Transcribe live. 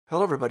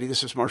Hello, everybody.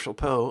 This is Marshall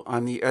Poe.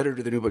 I'm the editor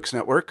of the New Books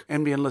Network.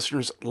 NBN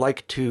listeners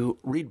like to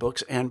read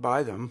books and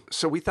buy them.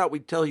 So we thought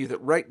we'd tell you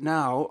that right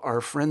now, our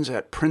friends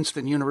at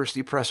Princeton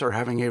University Press are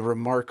having a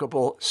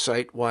remarkable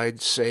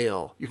site-wide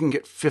sale. You can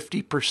get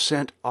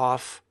 50%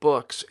 off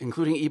books,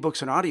 including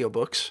ebooks and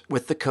audiobooks,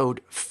 with the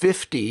code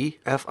 50,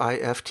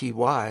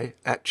 F-I-F-T-Y,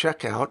 at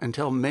checkout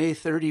until May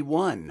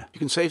 31. You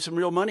can save some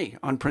real money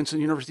on Princeton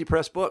University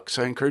Press books.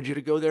 I encourage you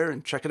to go there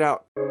and check it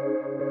out.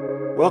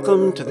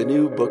 Welcome to the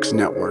New Books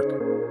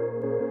Network.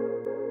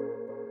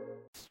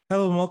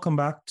 Hello and welcome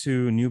back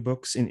to New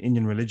Books in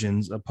Indian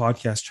Religions, a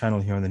podcast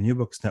channel here on the New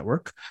Books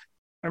Network.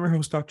 I'm your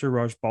host, Dr.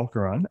 Raj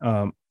Balkaran.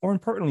 More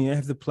importantly, I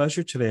have the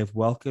pleasure today of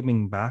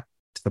welcoming back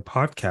to the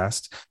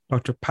podcast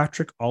Dr.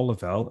 Patrick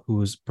Olivelle,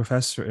 who is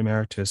Professor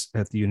Emeritus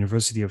at the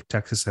University of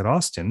Texas at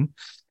Austin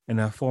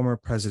and a former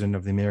president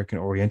of the American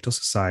Oriental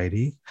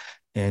Society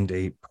and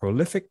a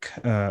prolific,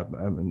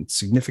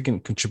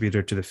 significant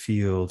contributor to the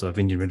field of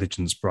Indian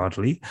religions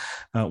broadly.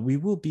 We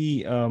will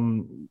be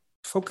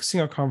focusing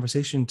our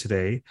conversation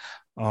today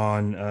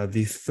on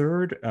the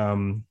third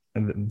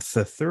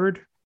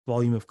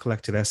volume of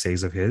collected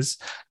essays of his,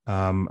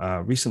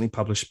 recently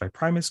published by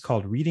Primus,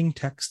 called Reading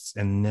Texts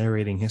and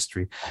Narrating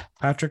History.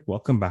 Patrick,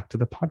 welcome back to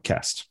the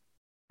podcast.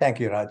 Thank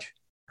you, Raj.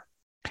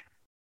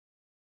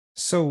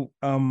 So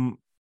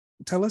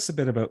tell us a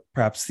bit about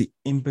perhaps the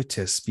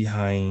impetus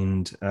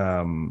behind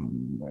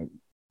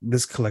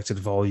this collected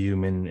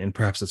volume and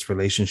perhaps its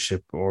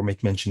relationship, or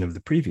make mention of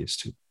the previous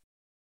two.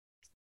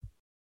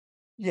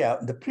 Yeah,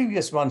 the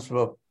previous ones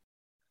were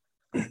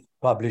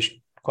published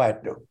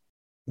quite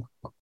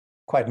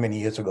many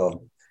years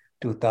ago,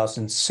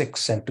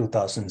 2006 and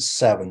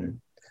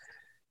 2007.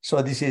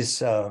 So this is,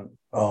 how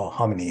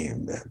many,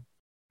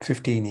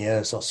 15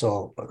 years or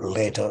so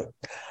later.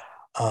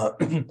 So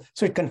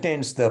it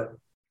contains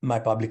my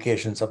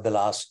publications of the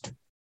last,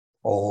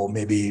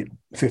 maybe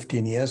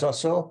 15 years or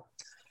so.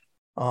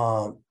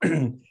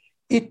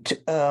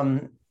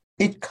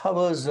 It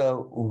covers a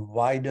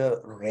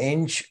wider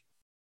range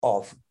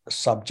of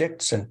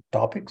subjects and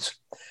topics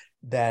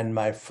than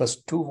my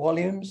first two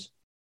volumes.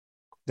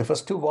 The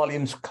first two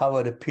volumes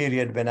covered a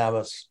period when I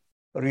was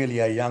really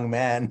a young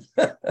man,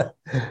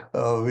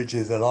 which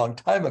is a long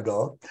time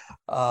ago.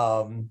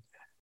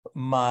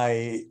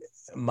 My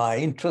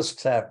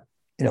interests have,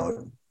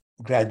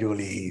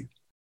 gradually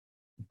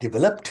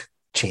developed,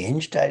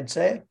 changed, I'd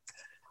say,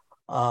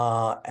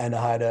 and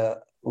I had a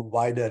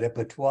wider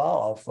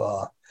repertoire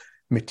of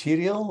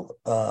material,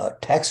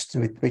 texts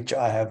with which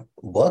I have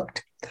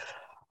worked,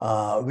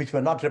 which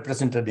were not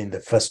represented in the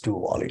first two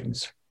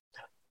volumes.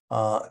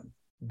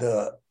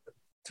 The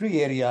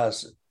three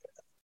areas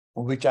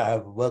which I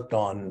have worked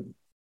on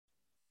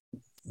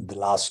the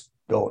last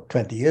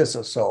 20 years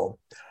or so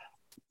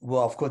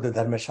were, of course, the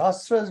Dharma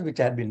Shastras, which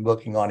I had been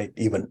working on it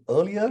even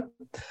earlier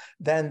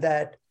than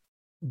that.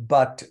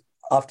 But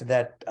after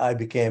that, I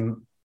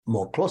became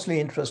more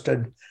closely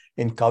interested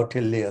in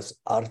Kautilya's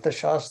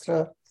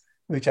Arthashastra,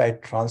 which I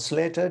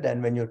translated.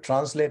 And when you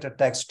translate a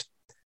text,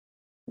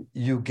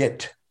 you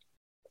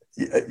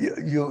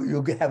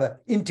have an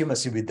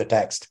intimacy with the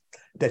text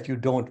that you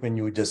don't when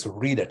you just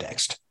read a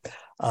text.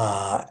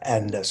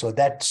 And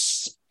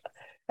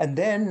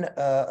then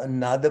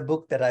another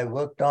book that I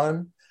worked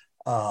on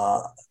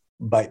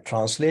by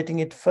translating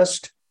it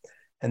first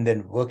and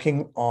then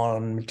working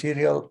on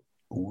material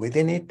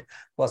within it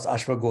was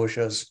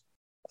Ashwagosha's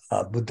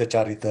Buddha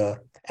Charita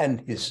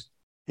and his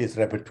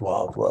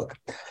repertoire of work.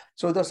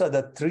 So those are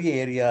the three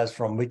areas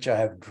from which I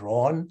have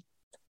drawn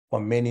for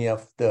many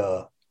of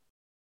the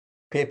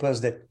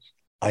papers that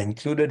I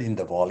included in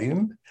the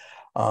volume.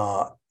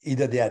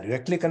 Either they are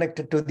directly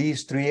connected to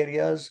these three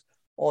areas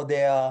or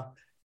they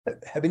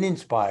have been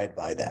inspired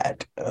by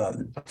that.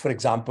 For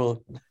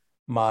example,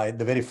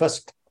 the very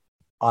first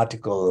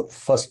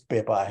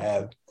paper I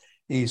have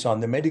is on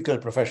the medical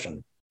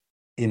profession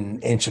in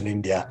ancient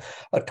India,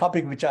 a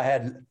topic which I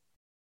had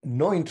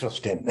no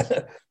interest in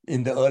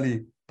the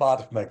early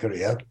part of my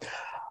career,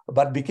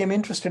 but became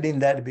interested in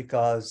that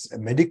because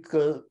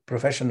medical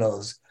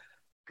professionals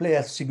play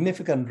a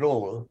significant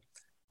role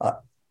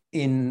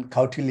in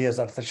Kautilya's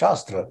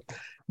Arthashastra,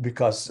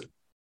 because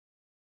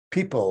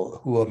people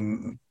who are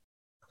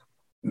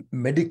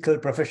medical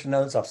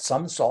professionals of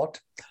some sort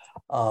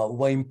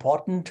were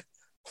important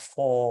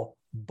for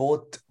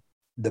both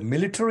the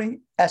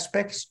military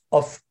aspects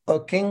of a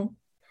king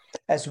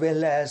as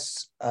well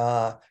as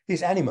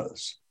his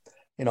animals.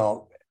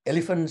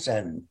 Elephants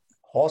and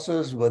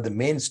horses were the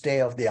mainstay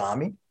of the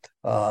army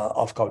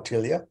of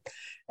Kautilya,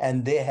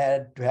 and they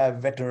had to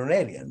have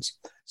veterinarians.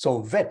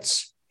 So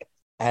vets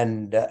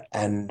and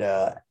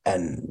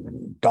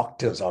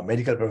doctors or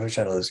medical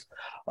professionals,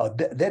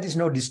 there is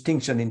no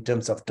distinction in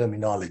terms of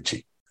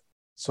terminology.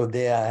 So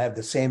they have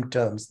the same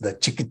terms, the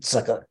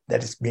chikitsaka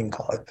that is being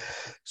called.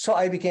 So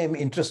I became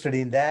interested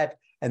in that,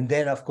 and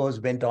then, of course,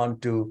 went on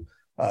to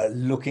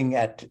looking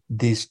at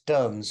these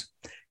terms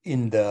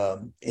in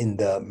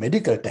the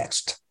medical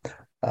text,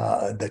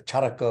 the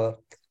Charaka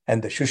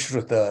and the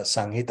Shushruta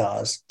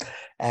Samhitas,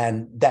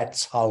 and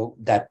that's how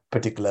that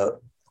particular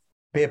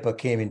paper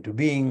came into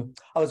being.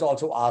 I was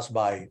also asked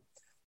by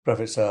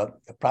Professor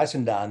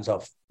Preissendans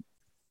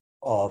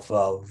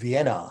of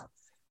Vienna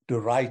to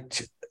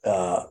write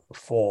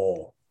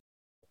for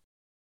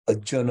a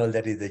journal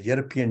that is the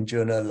European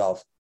Journal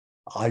of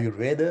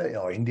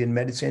Ayurveda or Indian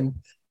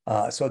Medicine.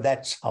 So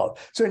that's how.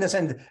 So in a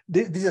sense,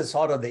 this is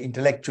sort of the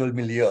intellectual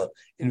milieu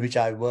in which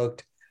I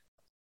worked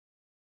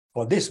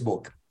for this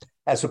book,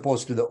 as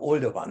opposed to the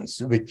older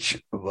ones,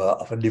 which were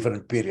of a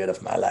different period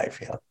of my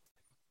life. Yeah.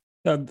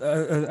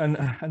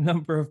 A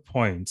number of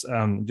points,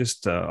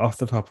 just off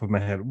the top of my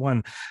head.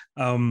 One,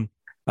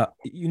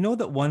 you know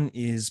that one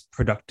is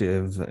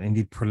productive,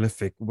 indeed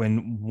prolific,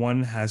 when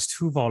one has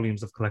 2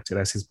 volumes of collected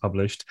essays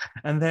published,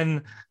 and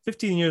then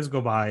 15 years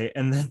go by,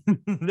 and then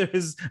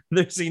there's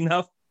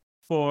enough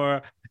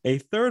for a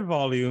 3rd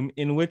volume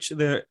in which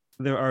there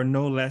are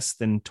no less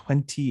than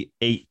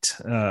 28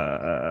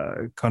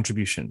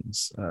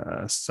 contributions.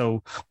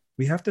 So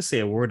we have to say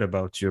a word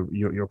about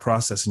your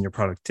process and your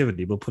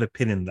productivity. We'll put a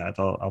pin in that.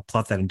 I'll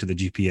plot that into the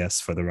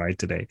GPS for the ride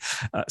today.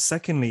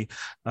 Secondly,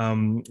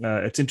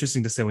 it's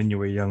interesting to say when you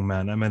were a young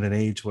man, I'm at an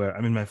age where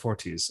I'm in my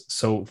 40s.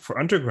 So for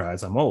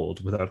undergrads, I'm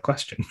old without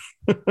question.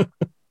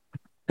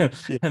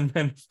 And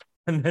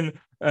then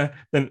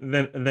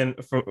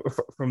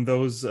from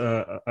those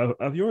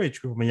of your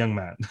age group, I'm a young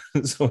man.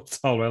 So it's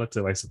all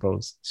relative, I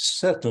suppose.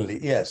 Certainly,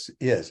 yes.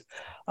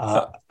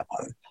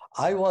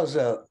 I was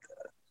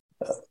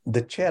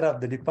the chair of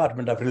the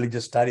Department of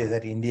Religious Studies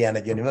at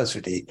Indiana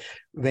University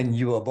when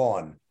you were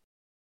born.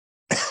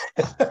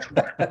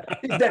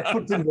 If that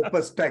puts into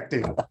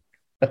perspective.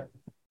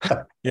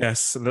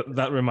 Yes,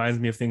 that reminds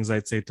me of things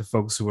I'd say to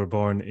folks who were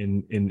born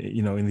in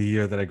the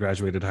year that I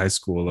graduated high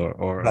school,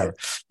 or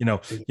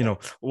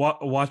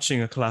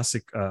watching a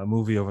classic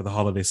movie over the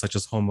holidays, such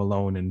as Home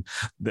Alone, and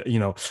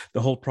the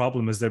whole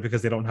problem is there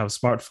because they don't have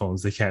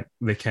smartphones. They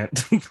can't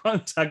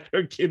contact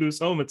their kid who's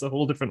home. It's a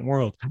whole different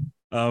world.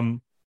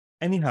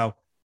 Anyhow,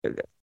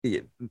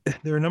 there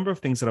are a number of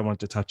things that I want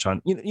to touch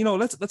on.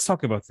 Let's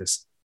talk about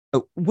this.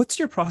 What's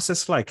your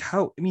process like?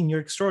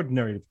 You're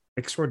extraordinarily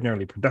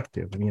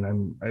productive.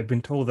 I've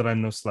been told that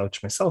I'm no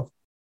slouch myself,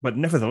 but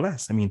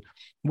nevertheless,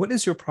 what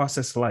is your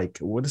process like?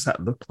 What does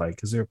that look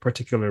like? Is there a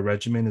particular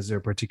regimen? Is there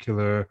a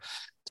particular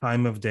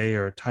time of day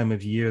or time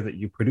of year that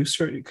you produce?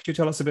 Or could you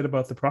tell us a bit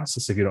about the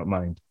process, if you don't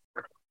mind?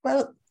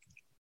 Well,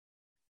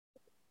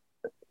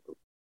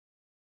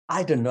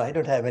 I don't know. I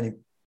don't have any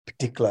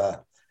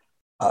particular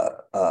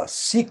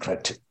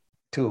secret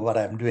to what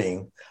I'm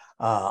doing.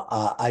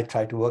 I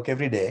try to work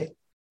every day,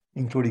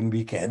 including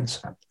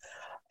weekends.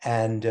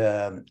 And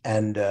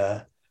I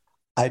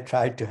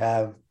tried to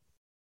have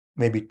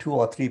maybe 2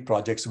 or 3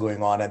 projects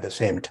going on at the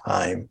same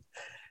time.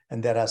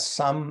 And there are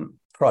some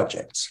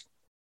projects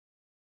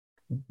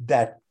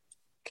that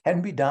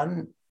can be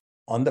done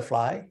on the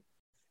fly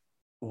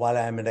while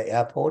I'm in the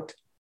airport,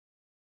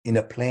 in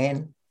a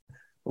plane,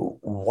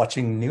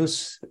 watching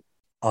news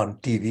on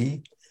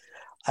TV.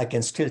 I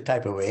can still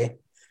type away.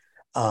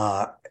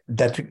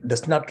 That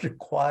does not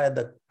require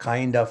the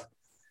kind of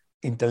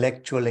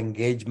intellectual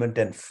engagement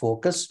and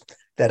focus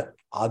that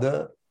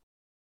other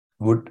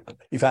would.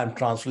 If I'm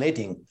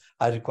translating,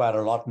 I require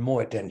a lot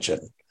more attention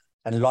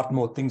and a lot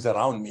more things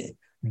around me,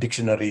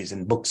 dictionaries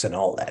and books and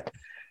all that.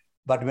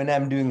 But when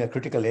I'm doing a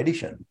critical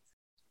edition,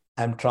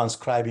 I'm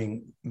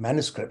transcribing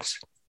manuscripts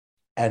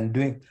and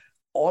doing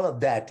all of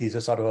that is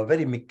a sort of a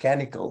very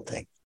mechanical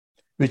thing,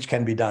 which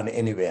can be done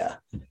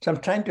anywhere. So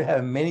I'm trying to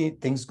have many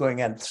things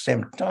going at the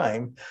same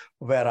time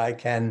where I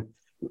can,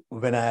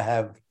 when I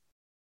have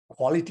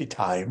quality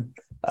time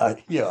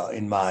here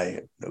in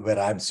where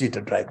I'm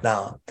seated right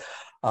now,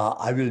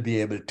 I will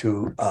be able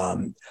to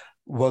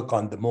work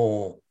on the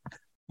more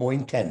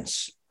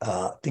intense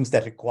things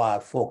that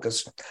require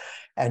focus.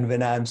 And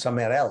when I'm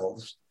somewhere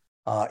else,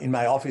 in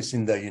my office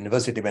in the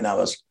university, when I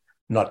was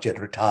not yet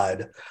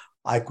retired,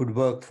 I could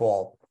work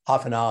for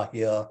half an hour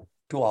here,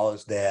 2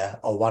 hours there,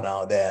 or 1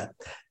 hour there,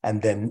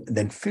 and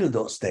then fill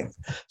those things.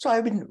 So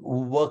I've been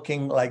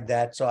working like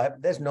that. So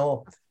there's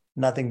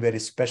nothing very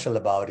special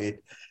about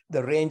it.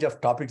 The range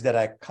of topics that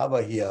I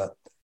cover here,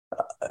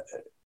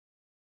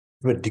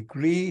 to a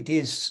degree, it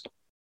is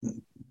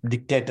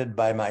dictated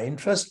by my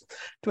interest.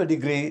 To a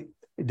degree,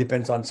 it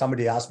depends on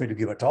somebody asked me to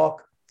give a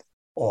talk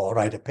or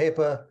write a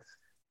paper,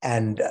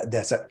 and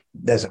there's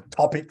a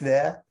topic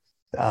there.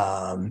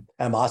 I'm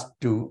asked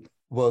to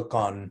work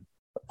on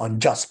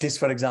justice,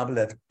 for example.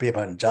 There's a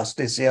paper on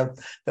justice here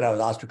that I was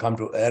asked to come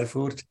to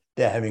Erfurt.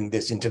 They're having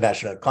this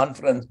international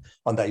conference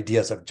on the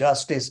ideas of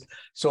justice.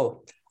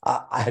 So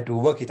I had to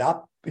work it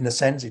up in a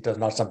sense. It was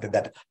not something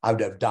that I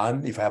would have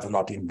done if I was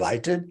not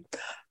invited.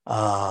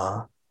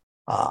 I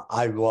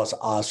was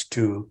asked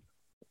to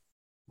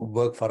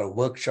work for a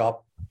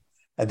workshop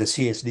at the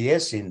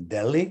CSDS in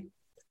Delhi.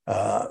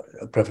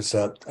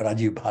 Professor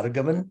Rajiv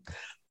Bhargavan,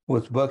 who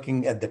was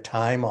working at the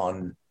time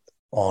on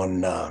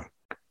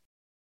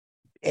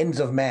ends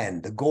of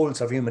man, the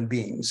goals of human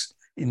beings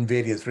in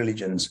various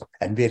religions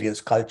and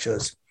various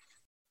cultures.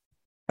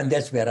 And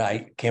that's where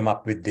I came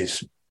up with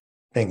this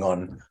thing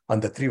on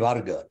the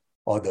Trivarga,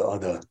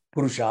 the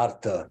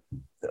Purushartha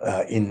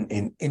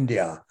in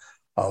India,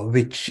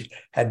 which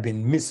had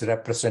been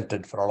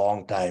misrepresented for a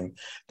long time.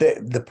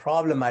 The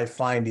problem I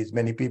find is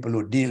many people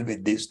who deal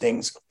with these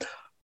things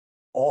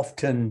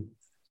often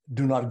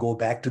do not go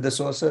back to the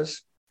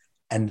sources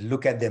and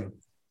look at them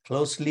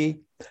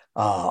closely,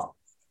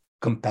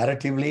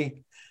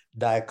 comparatively,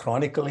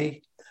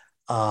 diachronically,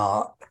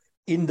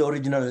 in the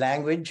original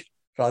language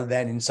rather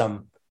than in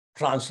some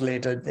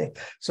translated thing.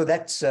 So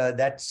that's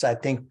I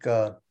think,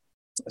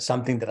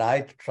 something that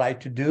I try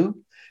to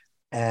do.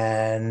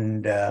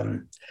 And,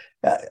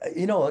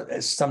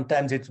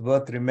 sometimes it's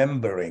worth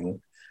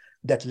remembering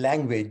that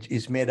language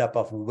is made up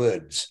of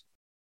words,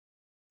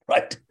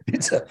 right?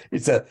 It's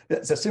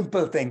a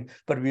simple thing,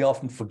 but we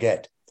often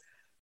forget.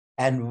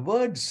 And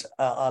words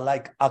are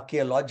like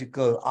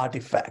archaeological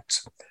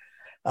artifacts.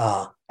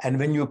 And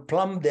when you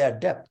plumb their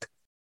depth,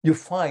 you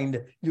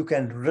find you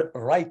can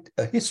write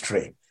a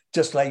history,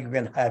 just like you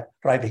can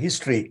write a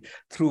history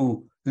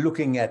through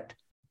looking at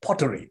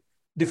pottery,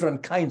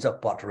 different kinds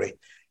of pottery.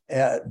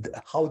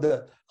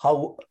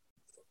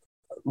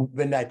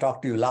 When I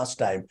talked to you last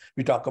time,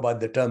 we talked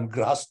about the term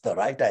grasta,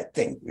 right? I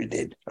think we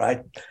did,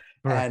 right?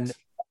 Correct.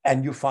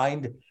 And you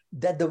find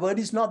that the word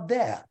is not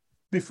there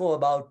before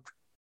about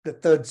the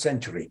 3rd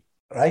century,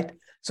 right?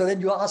 So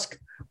then you ask,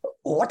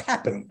 what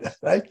happened,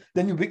 right?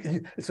 Then you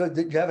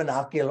have an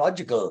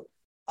archaeological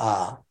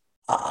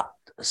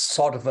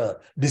sort of a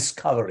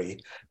discovery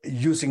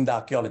using the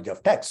archaeology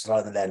of text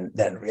rather than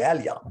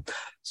realia.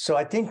 So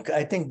I think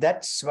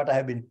that's what I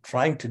have been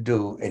trying to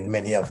do in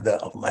many of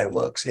my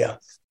works. Yeah.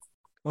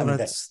 Well,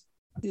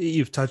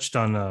 you've touched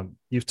on a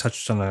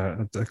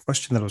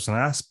question that wasn't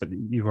asked, but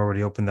you've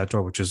already opened that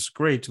door, which is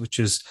great, which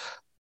is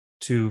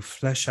to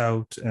flesh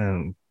out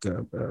and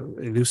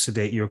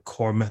elucidate your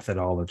core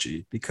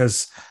methodology,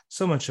 because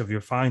so much of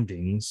your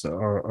findings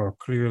are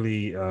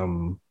clearly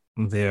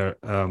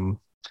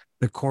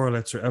the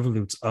correlates or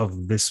evolutes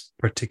of this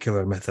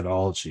particular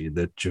methodology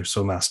that you're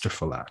so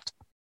masterful at,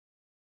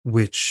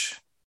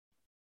 which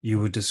you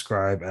would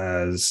describe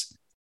as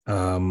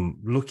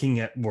looking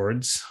at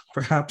words,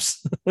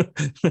 perhaps,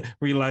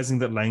 realizing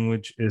that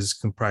language is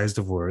comprised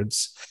of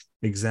words,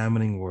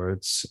 examining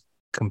words,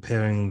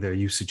 comparing their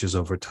usages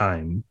over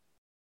time.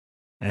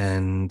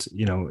 And,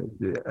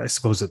 I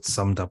suppose it's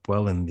summed up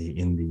well in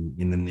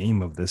the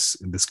name of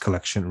this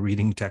collection,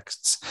 Reading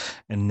Texts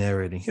and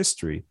Narrating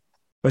History.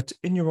 But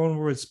in your own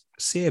words,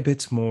 say a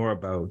bit more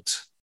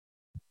about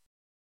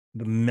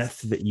the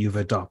method that you've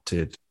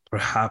adopted,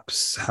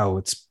 perhaps how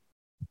it's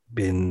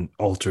been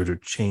altered or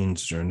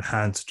changed or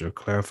enhanced or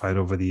clarified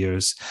over the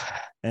years,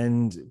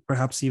 and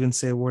perhaps even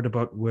say a word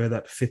about where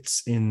that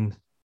fits in,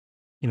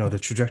 the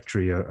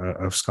trajectory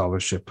of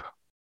scholarship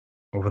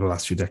over the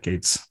last few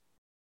decades.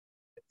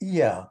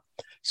 Yeah.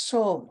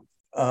 So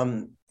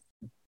I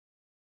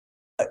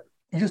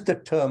use the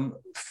term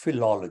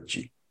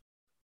philology.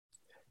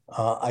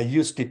 I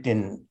used it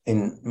in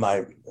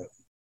my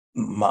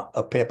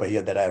a paper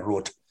here that I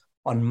wrote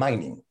on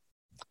mining,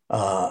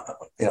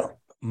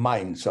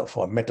 mines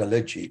for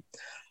metallurgy.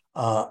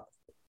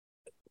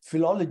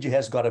 Philology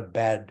has got a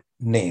bad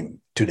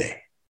name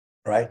today,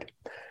 right?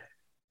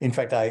 In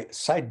fact, I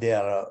cite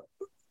their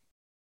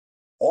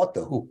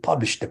author who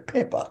published a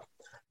paper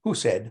who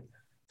said,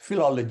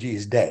 philology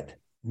is dead.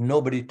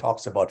 Nobody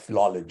talks about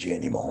philology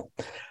anymore.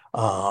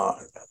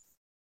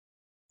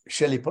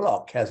 Shelley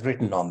Pollock has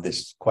written on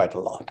this quite a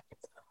lot.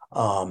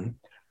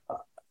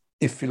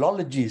 If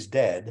philology is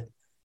dead,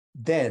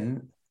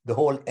 then the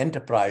whole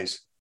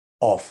enterprise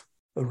of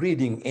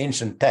reading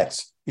ancient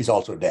texts is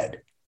also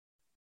dead.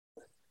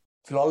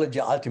 Philology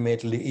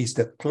ultimately is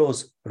the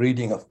close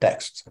reading of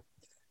texts.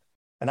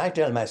 And I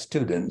tell my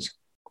students,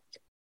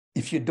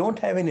 if you don't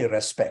have any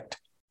respect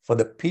for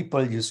the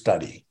people you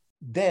study,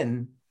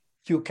 then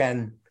you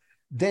can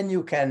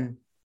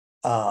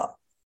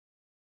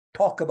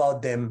talk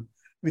about them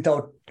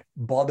without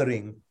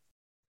bothering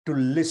to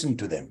listen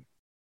to them.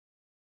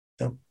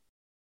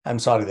 I'm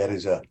sorry, there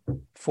is a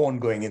phone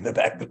going in the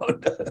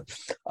background.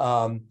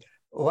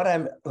 What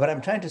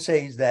I'm trying to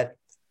say is that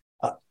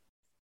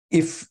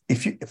if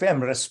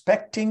I'm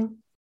respecting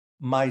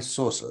my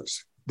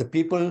sources, the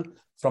people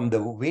from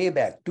the way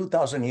back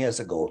 2,000 years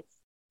ago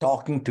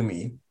talking to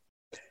me,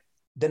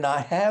 then I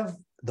have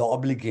the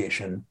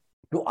obligation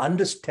to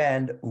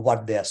understand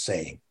what they're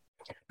saying.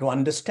 To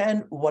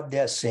understand what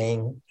they're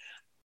saying,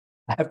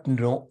 I have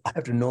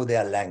to know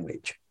their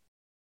language.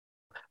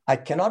 I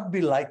cannot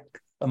be like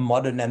a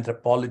modern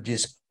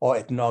anthropologist or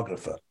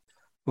ethnographer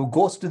who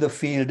goes to the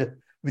field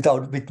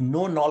with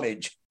no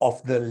knowledge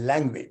of the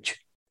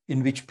language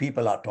in which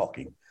people are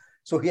talking.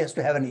 So he has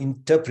to have an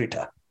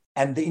interpreter,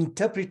 and the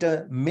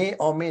interpreter may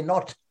or may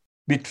not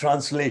be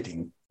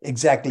translating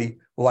exactly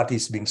what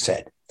is being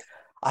said.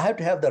 I have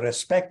to have the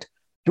respect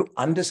to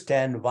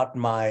understand what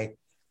my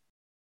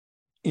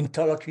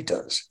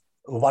interlocutors,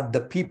 what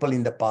the people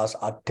in the past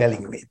are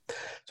telling me.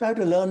 So I have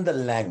to learn the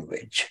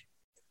language,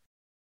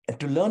 and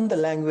to learn the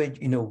language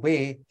in a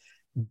way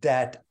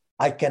that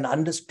I can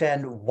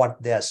understand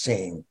what they're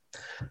saying.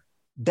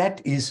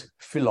 That is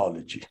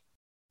philology.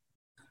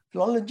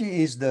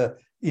 Philology is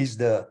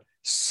the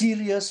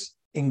serious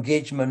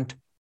engagement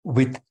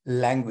with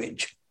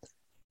language,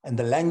 and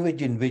the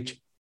language in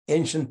which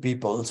ancient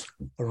peoples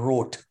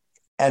wrote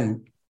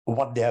and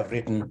what they have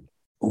written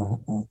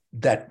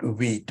that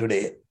we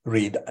today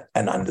read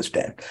and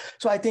understand.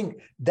 So I think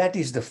that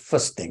is the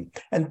first thing.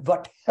 And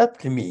what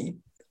helped me,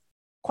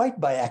 quite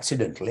by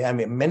accidentally, I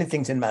mean, many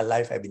things in my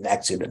life have been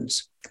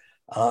accidents,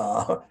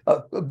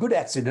 good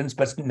accidents,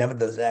 but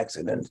nevertheless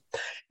accidents,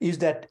 is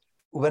that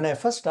when I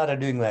first started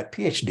doing my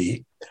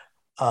PhD,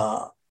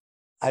 I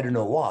don't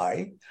know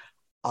why,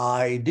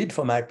 I did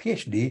for my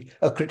PhD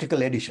a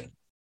critical edition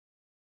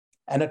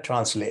and a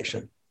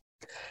translation.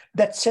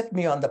 That set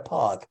me on the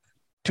path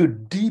to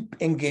deep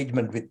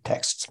engagement with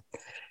texts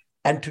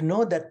and to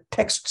know that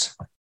texts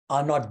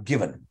are not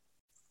given.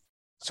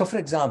 So, for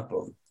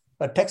example,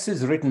 a text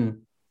is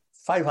written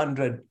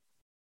 500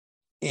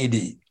 AD,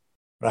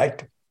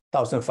 right?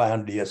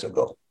 1,500 years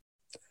ago.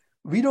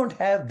 We don't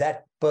have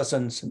that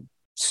person's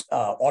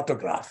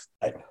autograph.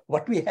 Right?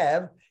 What we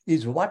have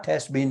is what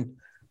has been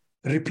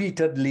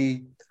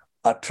repeatedly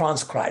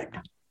transcribed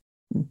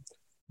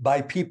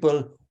by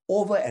people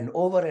over and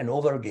over and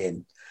over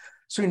again.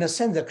 So in a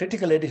sense, the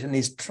critical edition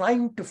is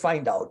trying to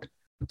find out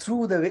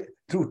through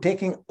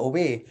taking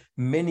away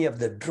many of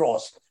the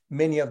dross,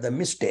 many of the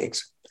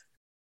mistakes,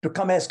 to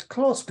come as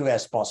close to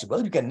as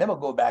possible. You can never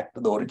go back to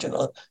the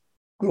original,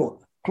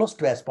 close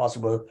to as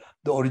possible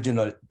the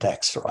original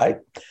text, right?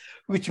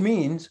 Which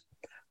means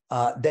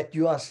that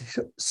you are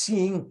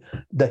seeing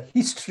the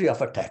history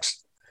of a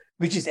text,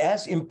 which is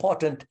as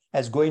important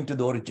as going to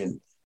the origin.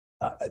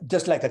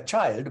 Just like a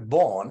child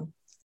born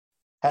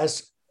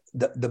has,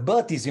 the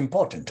birth is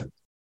important,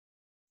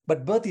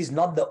 but birth is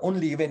not the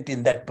only event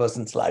in that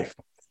person's life.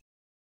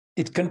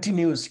 It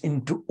continues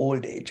into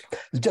old age.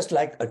 Just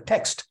like a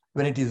text,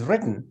 when it is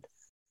written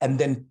and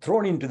then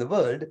thrown into the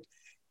world,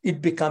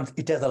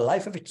 it has a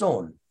life of its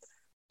own.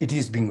 It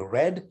is being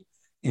read,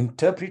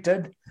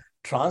 interpreted,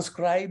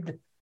 transcribed,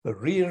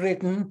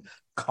 rewritten,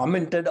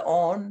 commented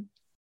on,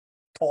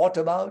 thought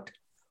about.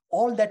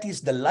 All that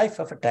is the life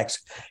of a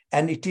text.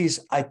 And it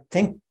is, I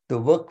think, the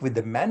work with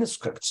the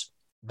manuscripts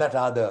that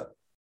are the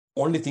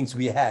only things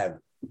we have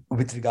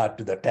with regard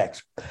to the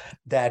text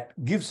that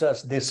gives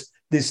us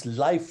this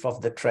life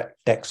of the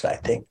text, I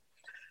think.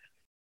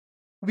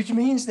 Which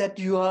means that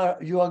you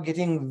are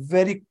getting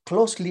very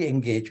closely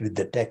engaged with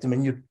the text.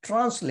 When you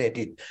translate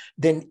it,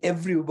 then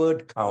every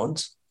word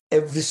counts,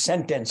 every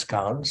sentence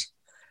counts.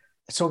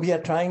 So we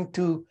are trying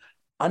to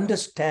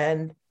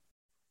understand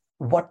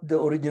what the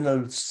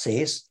original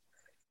says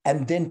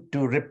and then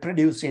to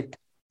reproduce it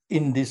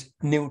in this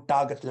new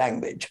target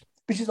language,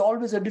 which is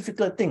always a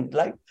difficult thing.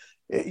 Like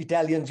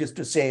Italians used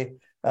to say,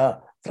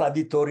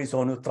 traditori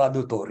sono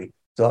traduttori.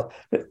 So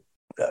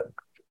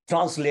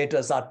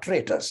translators are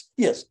traitors.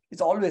 Yes,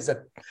 it's always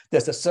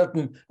there's a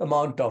certain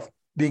amount of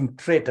being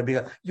traitor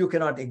because you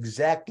cannot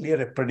exactly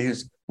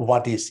reproduce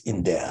what is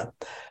in there.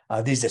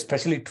 This is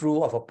especially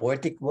true of a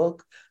poetic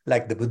work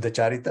like the Buddha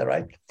Charita,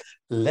 right?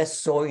 Less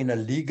so in a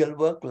legal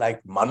work like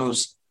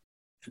Manu's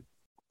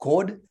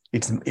code.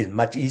 It's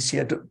much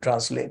easier to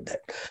translate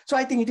that. So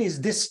I think it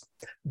is this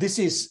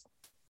is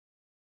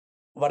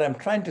what I'm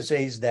trying to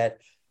say is that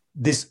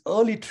this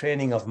early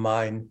training of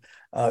mine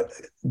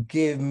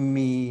gave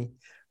me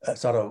a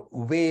sort of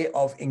way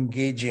of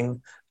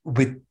engaging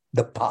with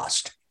the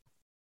past.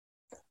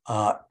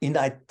 In,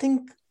 I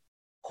think,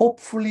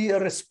 hopefully a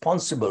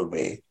responsible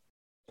way.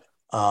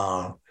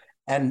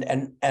 And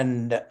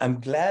I'm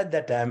glad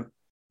that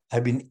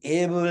I've been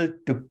able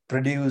to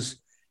produce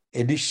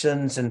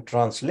editions and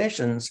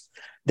translations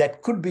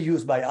that could be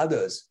used by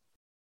others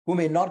who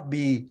may not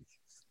be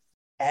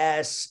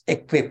as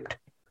equipped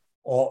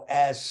or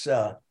as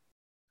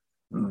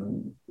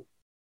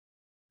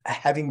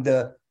having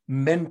the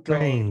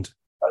mental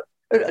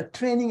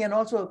training and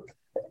also,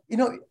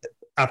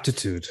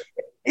 aptitude.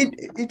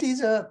 It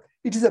is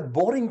a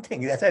boring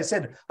thing. As I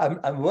said,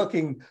 I'm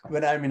working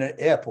when I'm in an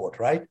airport,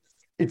 right?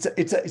 It's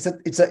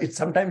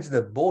sometimes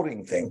the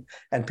boring thing,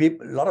 and a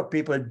lot of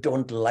people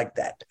don't like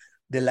that.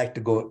 They like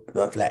to go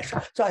flash.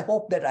 So I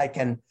hope that I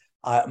can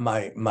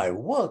my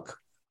work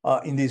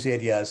in these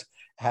areas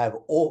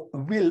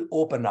will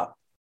open up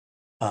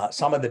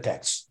some of the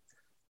texts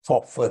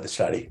for further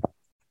study.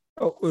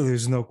 Oh, well,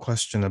 there's no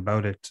question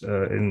about it.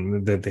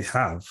 That they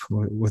have,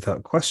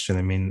 without question.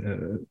 I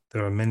mean,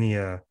 there are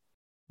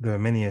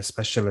many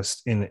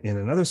specialists in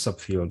another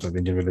subfield of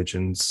Indian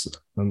religions,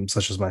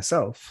 such as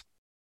myself,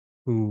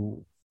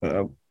 who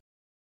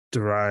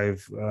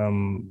derive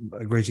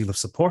a great deal of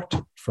support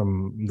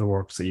from the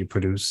works that you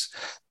produce.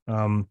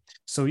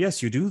 So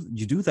yes, you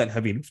do that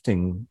heavy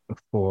lifting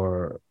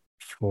for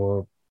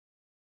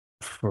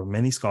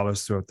many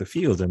scholars throughout the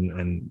field,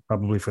 and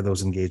probably for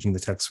those engaging the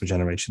text for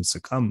generations to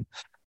come.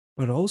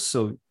 But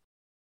also,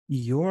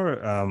 your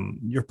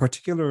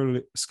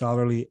particular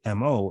scholarly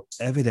MO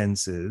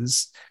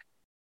evidences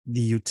the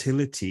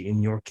utility,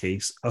 in your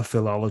case, of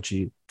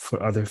philology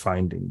for other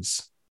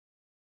findings.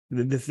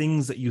 the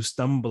things that you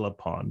stumble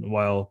upon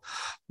while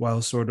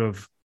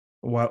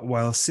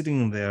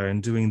sitting there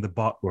and doing the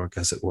bot work,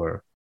 as it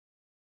were,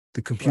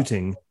 the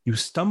computing, right. You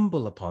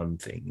stumble upon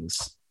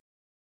things.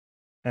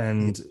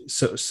 And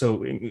so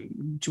do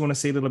you want to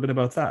say a little bit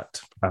about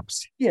that,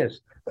 perhaps? Yes.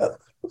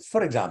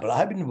 For example,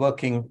 I've been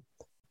working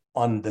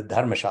on the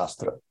Dharma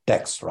Shastra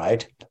text,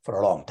 right, for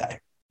a long time.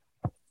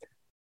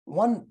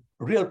 One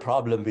real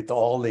problem with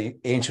all the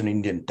ancient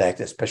Indian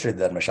texts, especially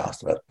the Dharma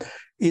Shastra,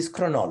 is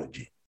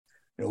chronology.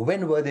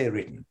 When were they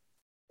written?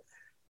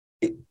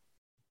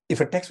 If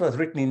a text was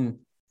written in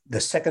the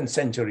 2nd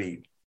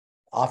century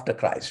after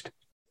Christ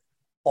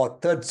or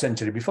 3rd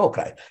century before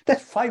Christ,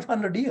 that's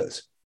 500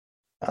 years.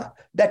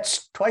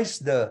 That's twice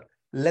the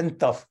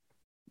length of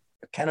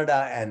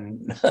Canada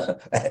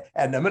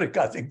and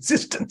America's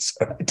existence,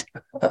 right?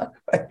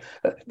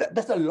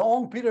 That's a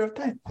long period of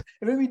time.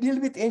 When we deal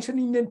with ancient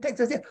Indian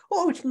texts, they say,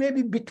 it's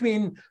maybe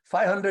between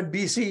 500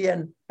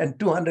 BC and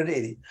 200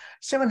 AD,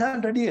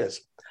 700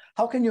 years.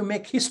 How can you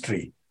make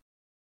history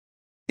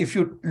if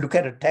you look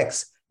at a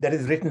text that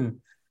is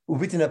written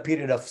within a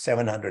period of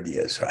 700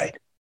 years, right?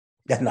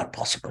 That's not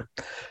possible.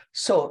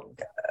 So,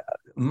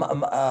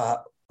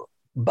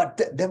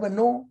 but there were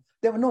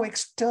no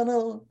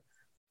external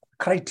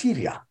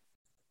criteria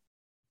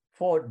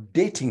for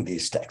dating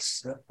these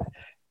texts.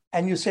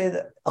 And you say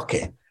that,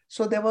 okay,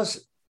 so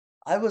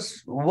I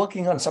was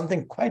working on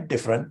something quite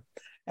different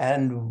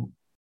and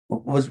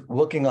was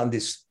working on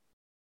this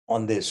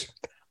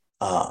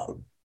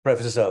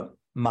Professor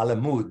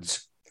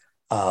Malamud's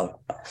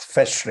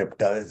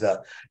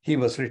Festschrift. He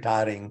was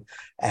retiring,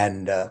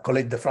 and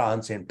Collège de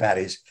France in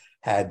Paris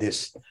had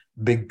this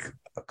big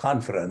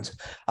conference.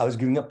 I was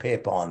giving a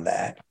paper on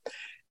that,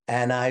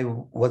 and I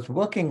was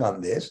working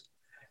on this,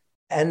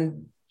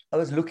 and I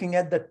was looking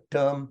at the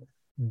term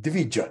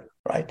Dvija,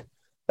 right?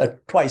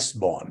 Twice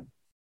born,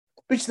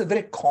 which is a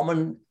very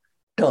common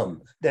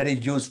term that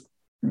is used.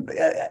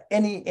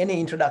 Any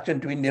introduction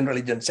to Indian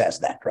religion says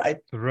that, right?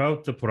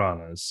 Throughout the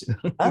Puranas.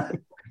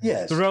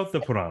 Yes. Throughout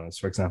the Puranas,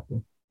 for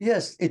example.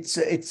 Yes,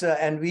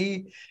 and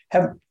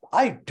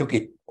I took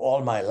it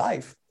all my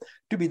life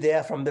to be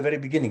there from the very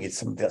beginning.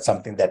 It's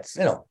something that's,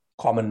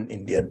 common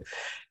Indian.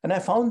 And I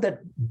found that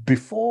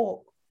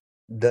before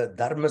the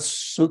Dharma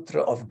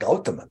Sutra of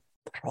Gautama,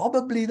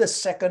 probably the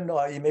 2nd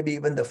or maybe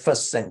even the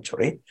 1st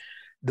century,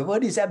 the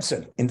word is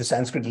absent in the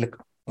Sanskrit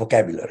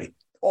vocabulary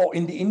or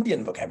in the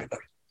Indian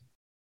vocabulary,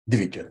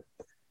 Dvija.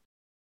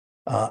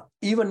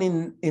 Even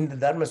in the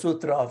Dharma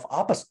Sutra of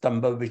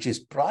Apastamba, which is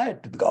prior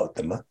to the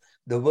Gautama,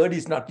 the word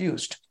is not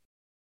used.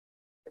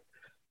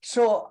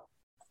 So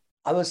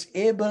I was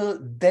able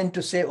then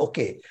to say,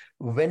 okay,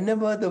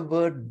 whenever the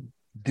word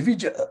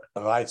Dvija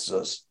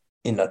arises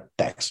in a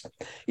text,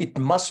 it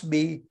must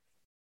be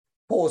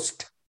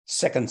post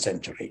 2nd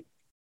century.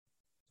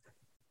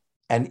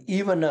 And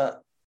even a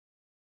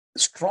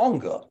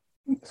stronger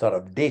sort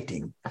of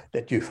dating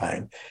that you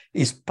find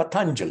is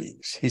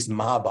Patanjali's, his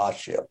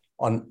Mahabhashya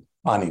on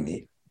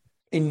Panini,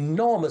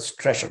 enormous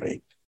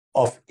treasury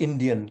of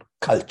Indian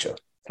culture,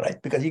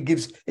 right? Because he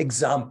gives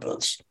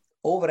examples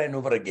over and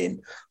over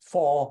again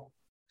for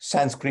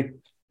Sanskrit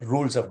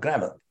rules of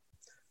grammar,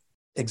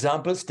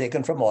 examples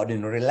taken from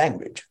ordinary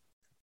language.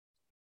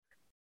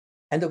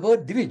 And the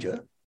word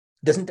Dvija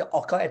doesn't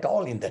occur at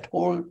all in that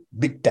whole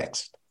big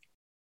text.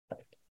 Right?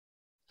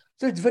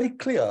 So it's very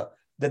clear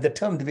that the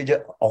term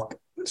Dvija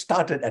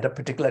started at a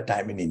particular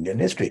time in Indian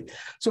history.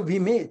 So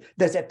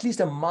there's at least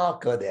a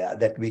marker there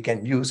that we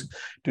can use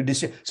to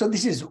distinguish. So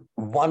this is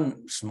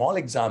one small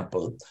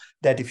example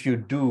that if you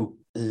do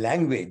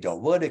language or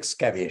word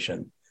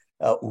excavation,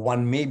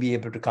 one may be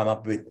able to come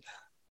up with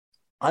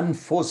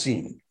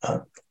unforeseen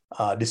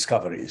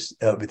discoveries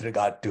with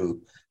regard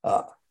to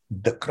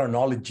the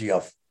chronology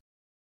of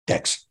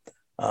text,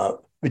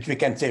 which we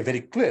can say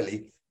very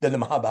clearly that the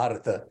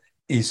Mahabharata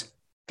is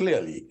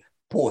clearly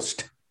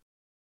post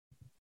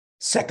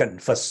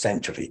 2nd, 1st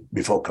century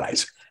before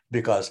Christ,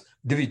 because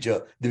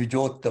Dvija,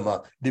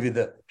 Dvijottama,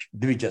 Dvija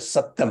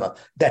Sattama,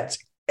 that's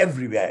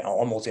everywhere,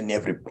 almost on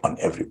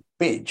every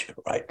page,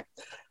 right?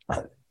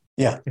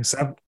 Yeah. Yes,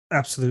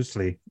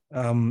 absolutely.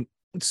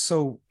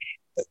 So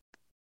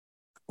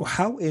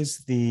how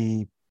is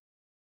the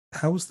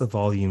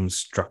volume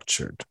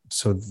structured?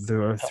 So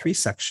there are 3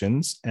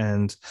 sections,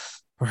 and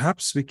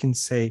perhaps we can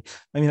say,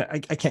 I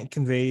can't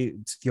convey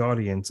to the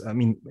audience.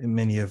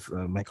 Many of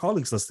my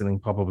colleagues listening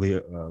probably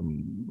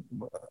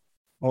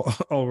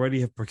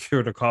already have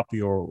procured a copy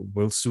or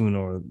will soon,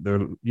 or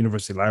their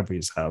university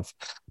libraries have.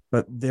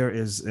 But there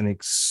is an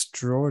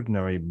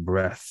extraordinary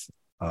breadth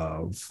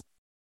of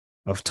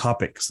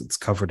topics that's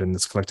covered in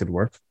this collected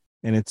work.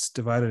 And it's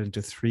divided into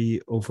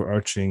 3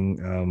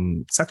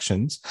 overarching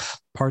sections.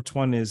 Part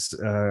 1 is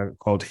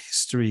called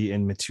History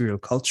and Material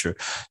Culture.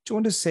 Do you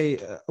want to say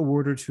a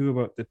word or two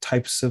about the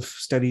types of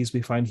studies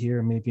we find here,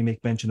 and maybe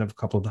make mention of a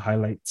couple of the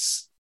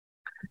highlights?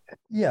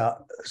 Yeah.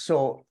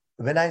 So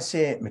when I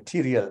say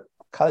material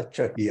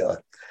culture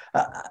here,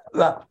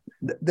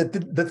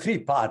 the 3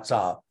 parts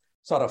are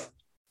sort of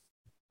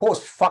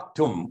post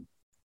factum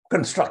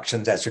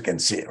constructions, as you can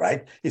see,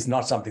 right? It's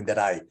not something that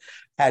I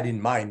had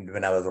in mind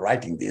when I was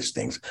writing these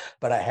things,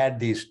 but I had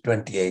these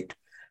 28,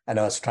 and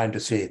I was trying to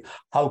say,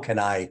 how can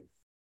I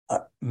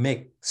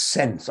make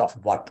sense of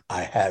what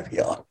I have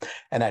here?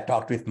 And I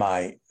talked with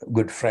my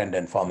good friend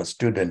and former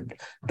student,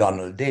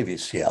 Donald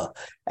Davis here,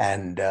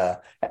 and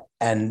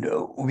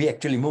we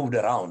actually moved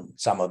around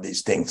some of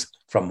these things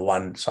from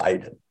one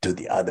side to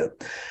the other.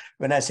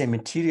 When I say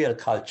material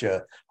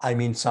culture, I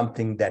mean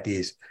something that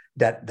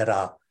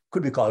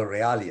could be called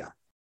realia,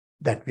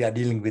 that we are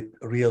dealing with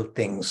real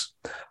things,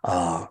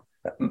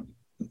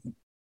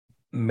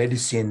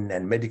 medicine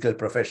and medical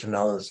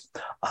professionals,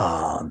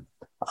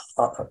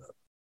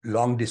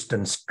 long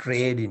distance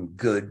trade in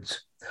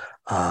goods,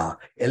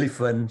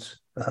 elephants.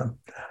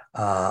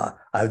 I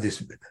have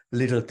this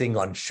little thing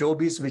on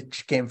showbiz,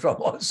 which came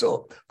from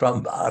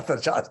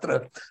Arthur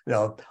Shastra.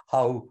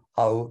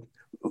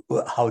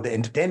 How the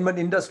entertainment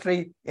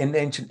industry in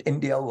ancient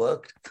India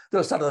worked.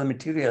 Those sort of the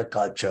material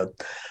culture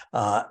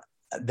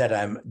that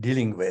I'm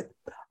dealing with,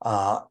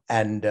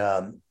 and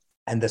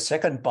the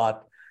second part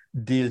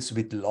deals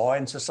with law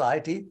and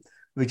society,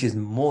 which is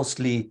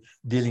mostly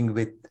dealing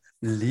with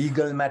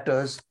legal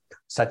matters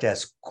such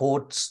as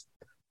courts,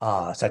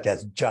 such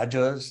as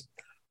judges,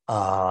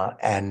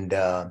 and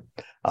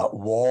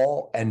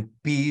war and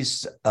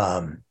peace,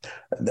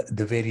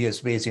 the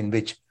various ways in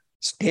which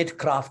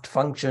statecraft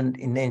functioned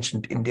in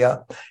ancient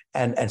India,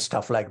 and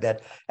stuff like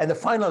that. And the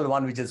final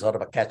one, which is sort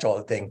of a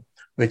catch-all thing,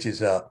 which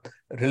is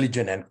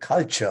religion and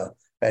culture,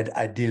 and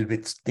I deal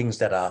with things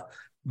that are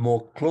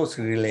more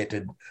closely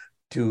related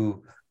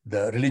to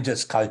the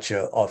religious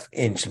culture of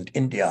ancient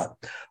India,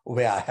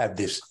 where I have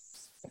this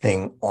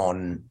thing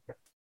on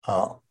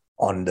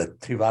the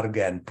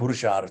Trivarga and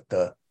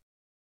Purushartha,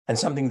 and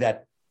something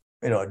that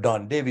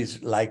Don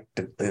Davis liked,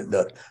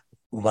 the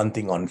one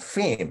thing on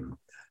fame,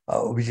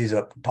 which is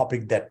a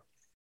topic that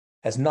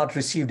has not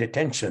received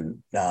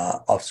attention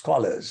of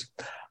scholars,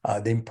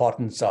 the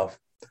importance of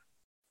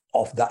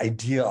the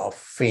idea of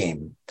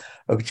fame,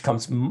 which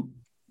comes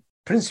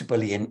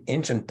principally in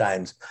ancient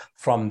times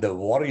from the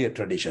warrior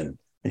tradition.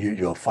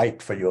 You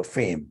fight for your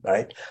fame,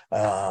 right?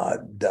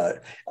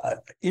 The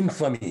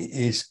infamy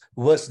is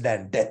worse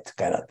than death,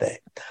 kind of thing.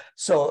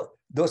 So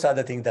those are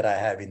the things that I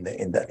have in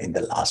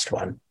the last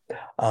one.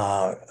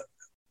 The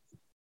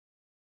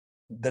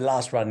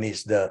last one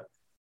is the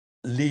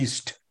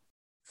least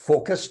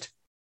focused.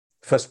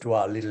 First two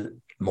are a little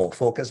more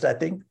focused, I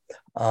think.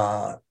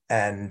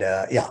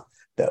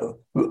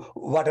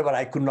 Whatever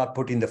I could not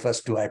put in the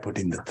first two, I put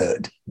in the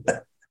third.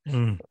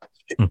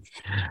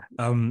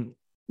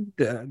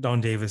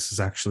 Don Davis has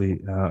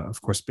actually, of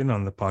course, been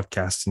on the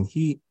podcast, and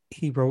he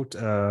wrote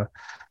a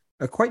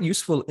quite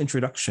useful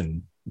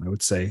introduction, I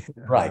would say.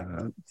 Right.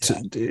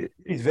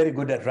 He's very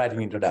good at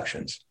writing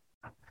introductions.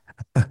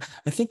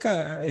 I think,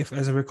 if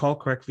as I recall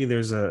correctly,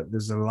 there's a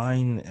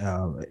line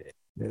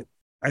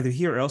either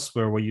here or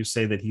elsewhere where you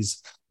say that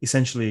he's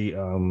essentially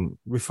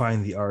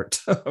refined the art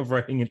of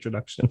writing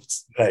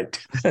introductions. Right.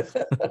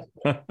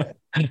 I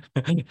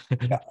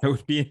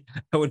would be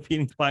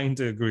inclined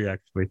to agree,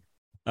 actually.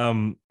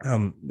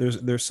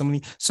 There's so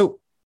many.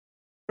 So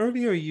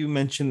earlier you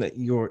mentioned that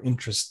your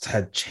interests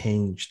had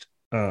changed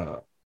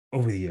over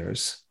the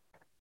years.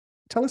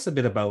 Tell us a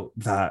bit about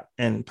that,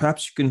 and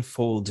perhaps you can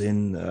fold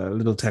in a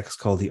little text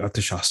called the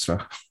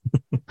Arthashastra.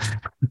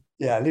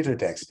 Yeah, little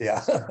text.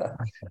 Yeah.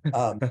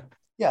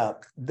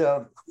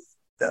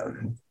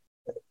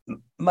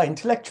 My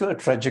intellectual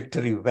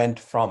trajectory went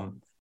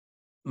from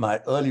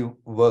my early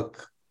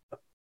work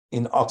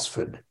in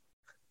Oxford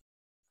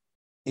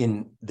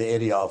in the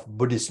area of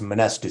Buddhist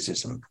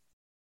monasticism.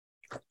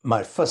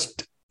 My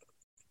first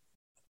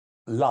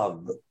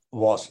love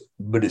was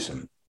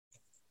Buddhism.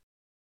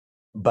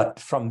 But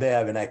from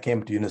there, when I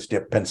came to University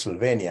of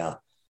Pennsylvania,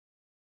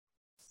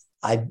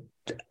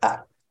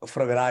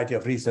 for a variety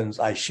of reasons,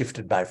 I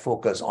shifted my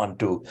focus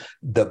onto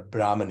the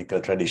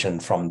Brahmanical tradition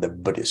from the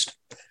Buddhist.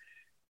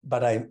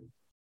 But I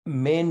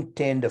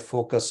maintained a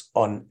focus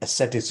on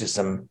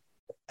asceticism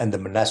and the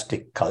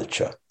monastic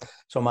culture.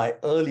 So my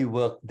early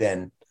work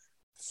then,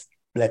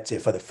 let's say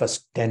for the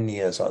first 10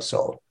 years or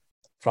so,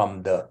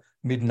 from the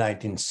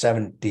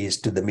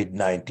mid-1970s to the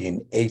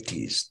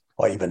mid-1980s,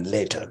 or even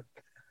later,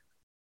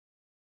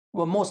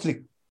 were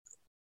mostly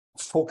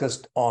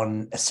focused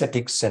on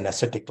ascetics and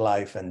ascetic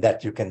life, and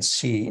that you can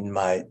see in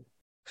if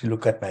you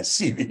look at my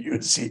CV,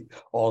 you'll see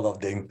all of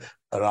them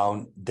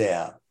around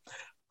there.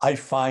 I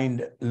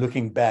find,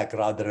 looking back,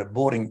 rather a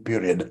boring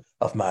period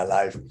of my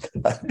life,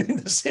 doing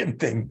the same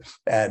thing.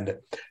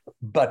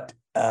 But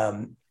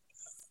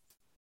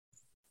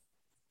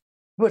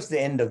towards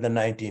the end of the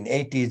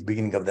 1980s,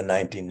 beginning of the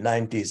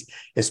 1990s,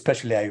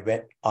 especially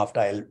after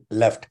I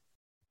left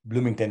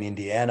Bloomington,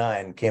 Indiana,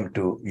 and came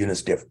to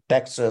University of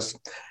Texas,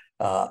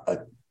 a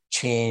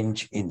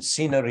change in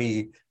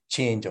scenery,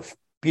 change of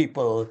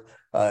people,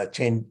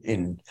 change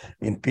in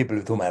people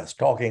with whom I was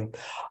talking.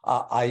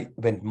 I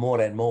went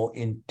more and more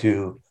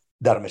into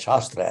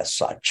Dharmashastra as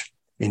such,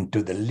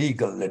 into the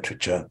legal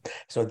literature.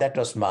 So that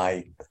was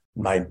my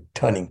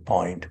turning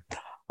point.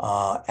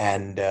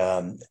 And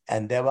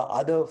there were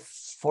other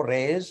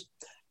forays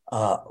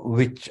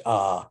which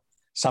are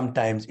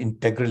sometimes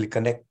integrally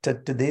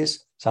connected to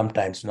this,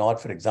 sometimes not.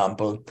 For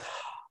example,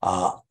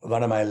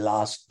 one of my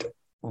last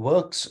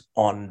works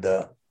on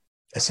the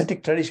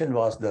ascetic tradition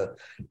was the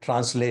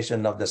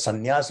translation of the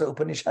Sannyasa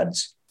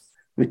Upanishads,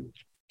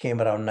 which came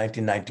around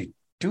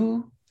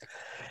 1992.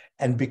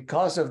 And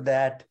because of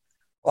that,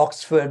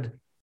 Oxford,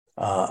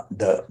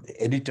 the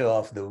editor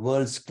of the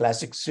World's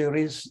Classic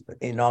series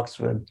in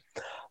Oxford,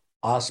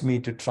 asked me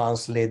to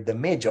translate the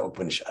major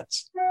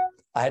Upanishads.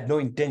 I had no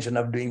intention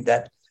of doing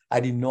that. I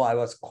didn't know I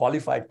was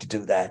qualified to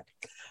do that.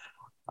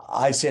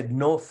 I said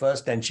no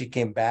first, and she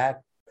came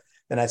back.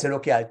 Then I said,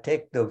 okay, I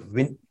take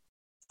the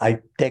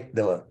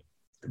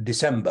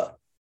December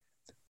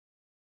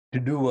to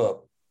do a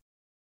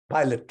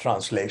pilot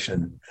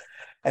translation.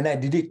 And I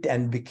did it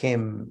and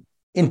became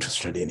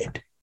interested in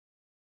it.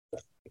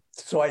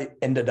 So I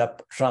ended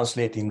up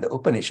translating the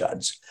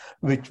Upanishads,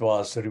 which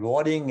was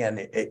rewarding, and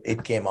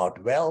it came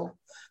out well,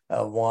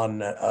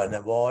 won an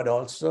award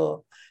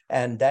also.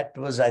 And that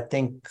was, I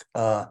think,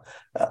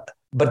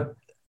 but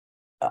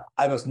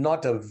I was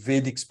not a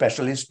Vedic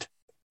specialist,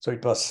 so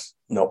it was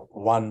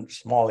one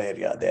small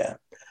area there.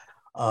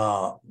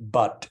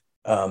 But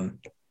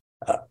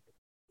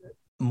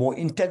more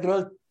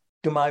integral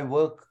to my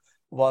work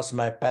was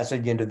my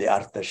passage into the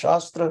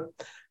Arthashastra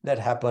that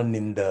happened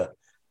in the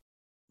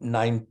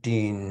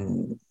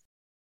 2013,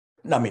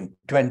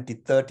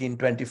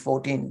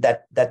 2014,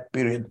 that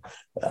period.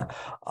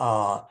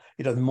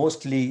 It was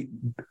mostly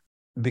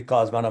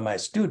because one of my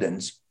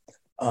students,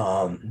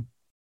 Mark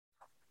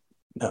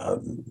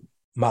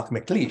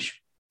McLeish,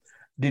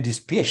 did his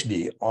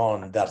PhD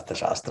on the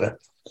Arthashastra,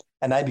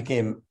 and I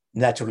became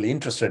naturally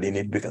interested in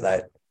it because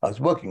I was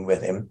working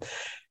with him.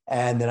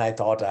 And then I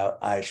thought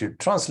I should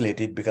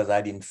translate it because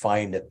I didn't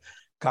find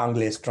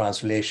Kangle's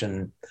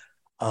translation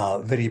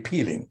very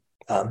appealing.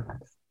 So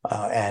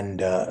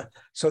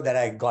that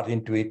I got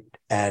into it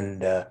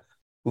and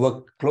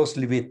worked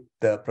closely with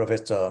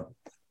Professor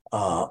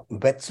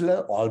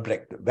Wetzler,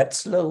 Albrecht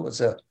Wetzler, who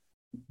was a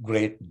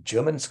great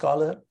German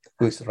scholar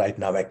who is right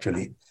now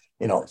actually,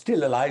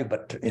 still alive,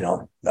 but,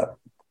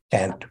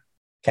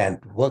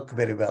 can't work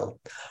very well.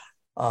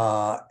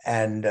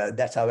 And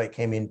that's how I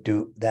came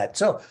into that.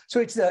 So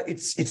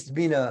it's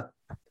been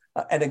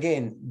and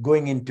again,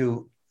 going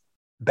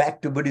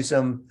back to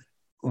Buddhism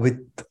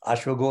with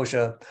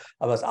Ashwagosha,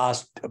 I was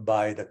asked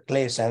by the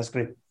Clay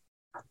Sanskrit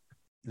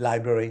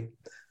Library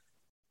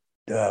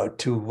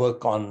to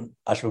work on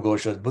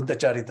Ashwagosha's Buddha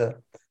Charita.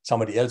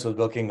 Somebody else was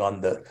working on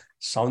the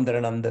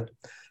Soundarananda.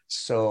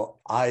 So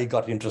I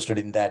got interested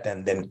in that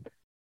and then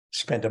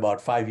spent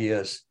about 5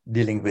 years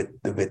dealing with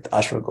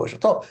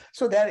Ashwagosha.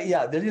 So they're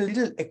a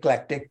little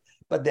eclectic,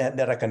 but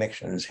there are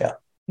connections here.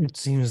 It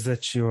seems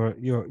that your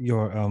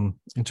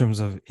in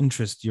terms of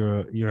interest,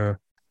 your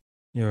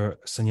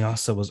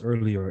sannyasa was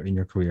earlier in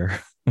your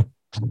career.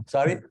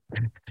 Sorry?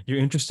 You're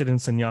interested in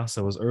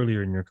sannyasa was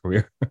earlier in your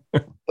career.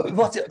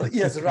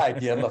 Yes, right.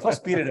 Yeah, my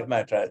first period of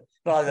my trial,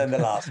 rather than the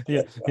last.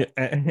 Yeah.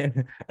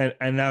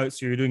 And now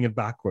you're doing it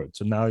backwards.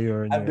 So now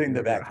I'm doing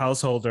the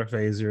householder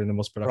phase. You're in the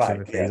most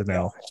productive phase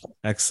now. Yeah.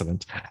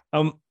 Excellent.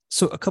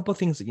 So a couple of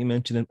things that you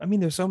mentioned. I mean,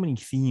 there's so many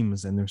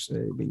themes, and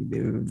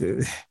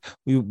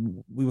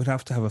we would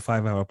have to have a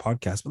 5-hour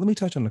podcast. But let me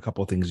touch on a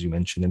couple of things you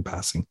mentioned in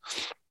passing.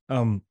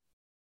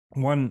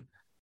 One,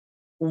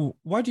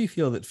 why do you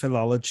feel that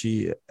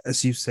philology,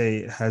 as you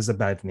say, has a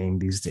bad name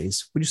these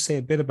days? Would you say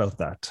a bit about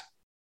that?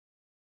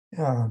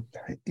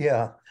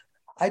 Yeah.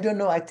 I don't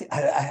know. I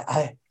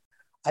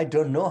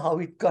don't know how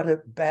it got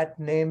a bad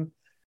name.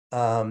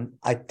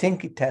 I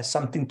think it has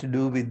something to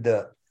do with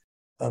the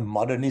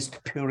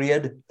modernist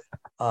period,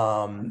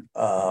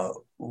 where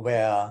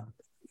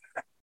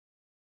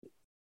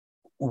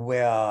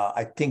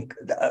I think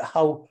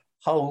how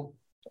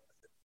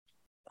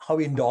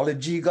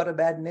Indology got a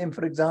bad name,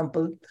 for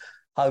example,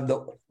 how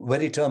the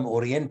very term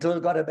Oriental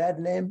got a bad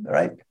name,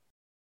 right?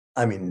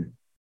 I mean,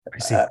 I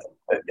see.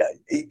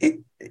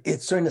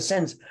 It's so in a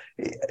sense,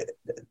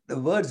 the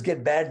words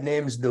get bad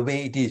names the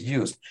way it is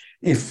used.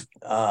 If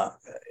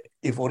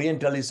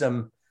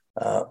Orientalism,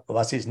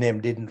 what's his name,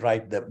 didn't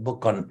write the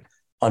book on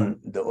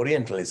the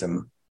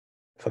Orientalism,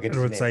 forget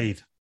his name.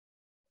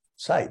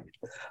 Said.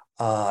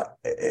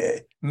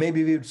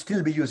 Maybe we would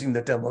still be using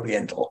the term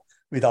Oriental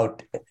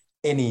without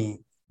any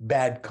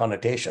bad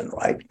connotation,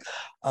 right?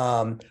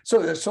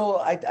 So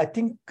I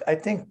think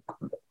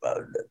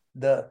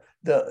the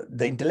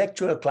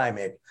intellectual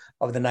climate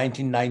of the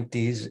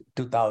 1990s,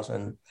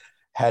 2000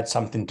 had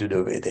something to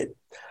do with it.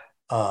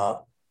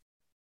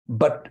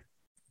 But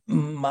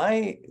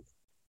my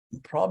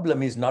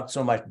problem is not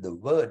so much the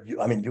word.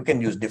 You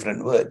can use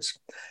different words.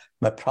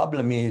 My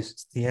problem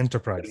is the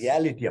enterprise, the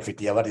reality of it,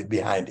 what is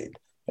behind it.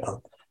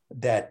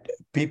 That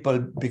people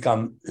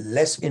become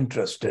less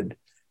interested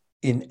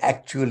in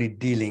actually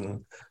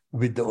dealing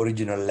with the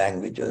original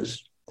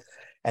languages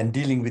and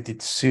dealing with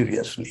it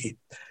seriously,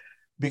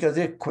 because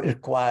it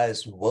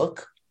requires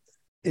work,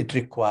 it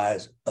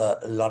requires a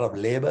lot of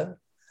labor,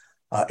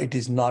 It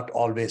is not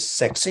always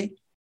sexy.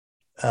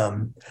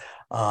 And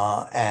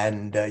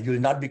you'll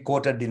not be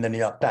quoted in the New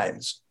York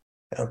Times.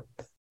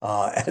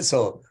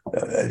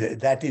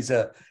 That is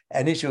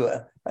an issue.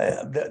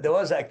 There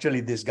was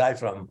actually this guy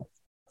from,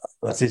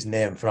 what's his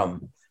name,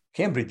 from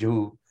Cambridge,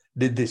 who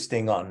did this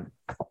thing on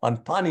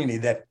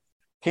Panini that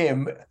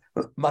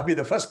might be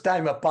the first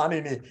time a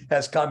Panini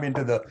has come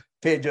into the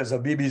pages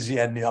of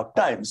BBC and New York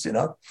Times,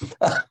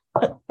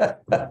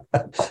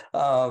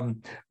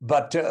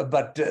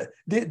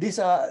 these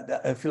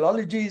are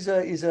philology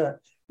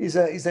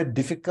is a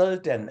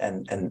difficult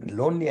and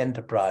lonely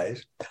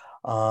enterprise,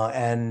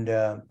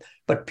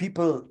 but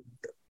people.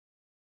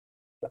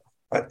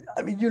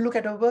 I mean, you look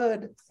at a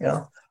word.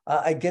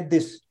 I get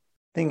this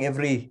thing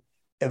every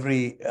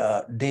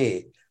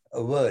day.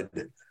 A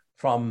word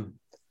from,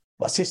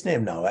 what's his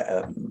name now?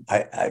 I'm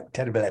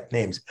terrible at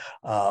names.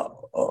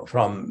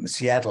 From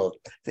Seattle,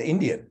 the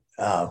Indian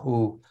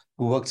who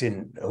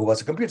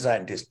was a computer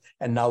scientist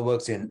and now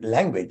works in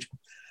language.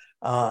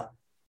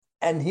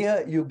 And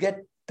here you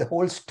get the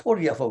whole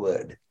story of a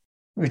word,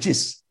 which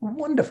is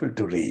wonderful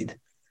to read,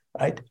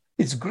 right?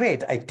 It's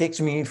great. It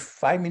takes me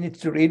 5 minutes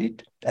to read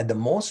it at the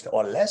most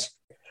or less,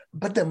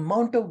 but the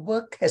amount of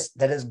work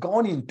that has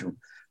gone into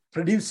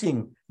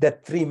producing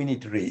that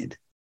 3-minute read,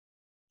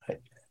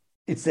 right?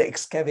 It's the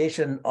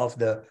excavation of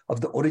the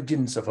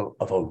origins of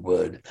a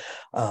word.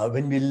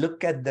 When we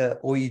look at the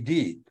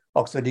OED,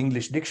 Oxford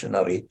English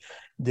Dictionary,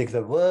 take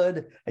the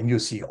word and you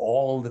see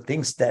all the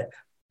things that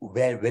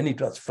when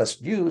it was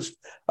first used,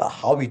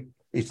 how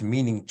its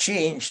meaning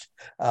changed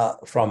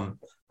from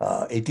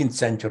 18th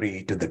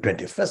century to the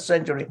 21st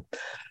century.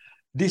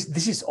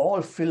 This is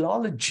all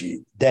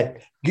philology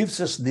that gives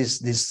us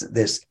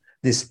this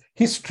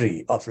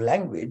history of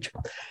language,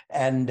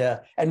 and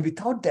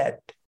without that,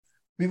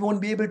 we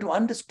won't be able to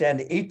understand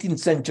the 18th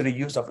century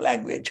use of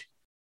language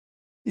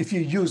if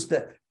you use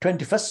the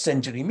 21st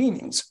century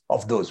meanings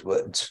of those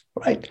words,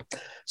 right?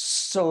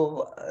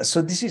 So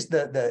this is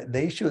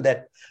the issue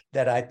that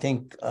I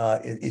think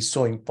is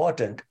so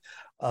important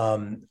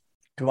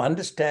to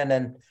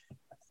understand,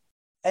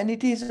 and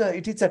it is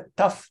a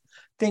tough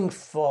thing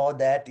for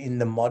that in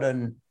the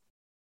modern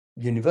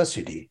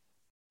university.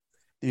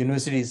 The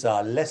universities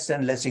are less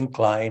and less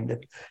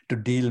inclined to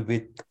deal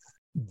with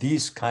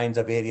these kinds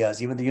of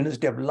areas. Even the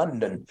University of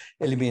London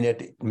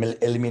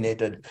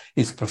eliminated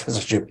its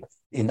professorship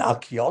in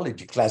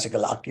archaeology,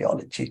 classical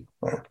archaeology.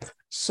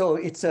 So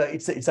it's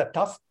a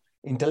tough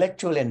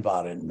intellectual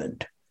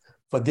environment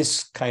for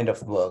this kind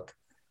of work,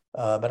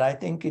 but I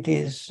think it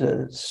is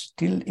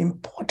still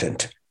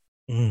important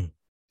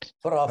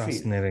for our field.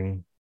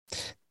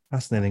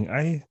 Fascinating.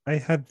 I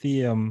had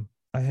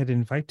I had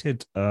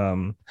invited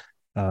Peter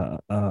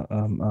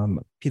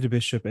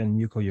Bishop and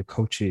Yuko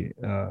Yokochi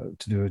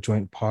to do a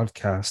joint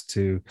podcast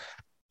to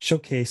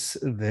showcase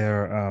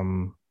their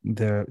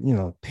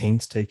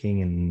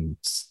painstaking and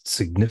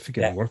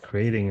significant work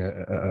creating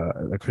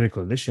a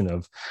critical edition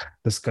of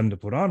the Skanda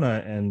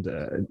Purana, and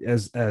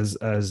as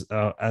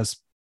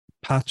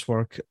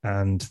patchwork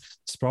and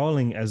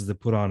sprawling as the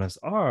Puranas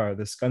are,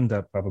 the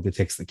Skanda probably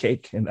takes the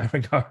cake in that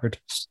regard.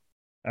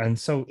 And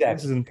so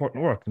this is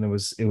important work, and it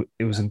was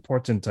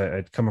important.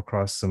 I'd come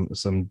across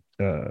something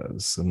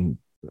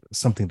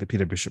that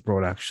Peter Bishop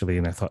wrote actually,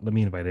 and I thought, let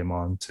me invite him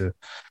on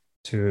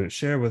to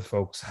share with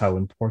folks how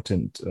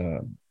important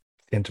the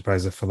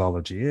enterprise of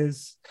philology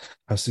is,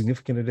 how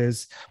significant it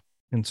is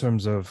in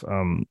terms of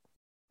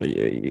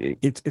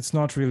it's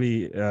not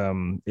really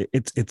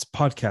it's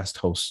podcast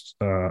hosts,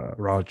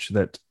 Raj,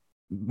 that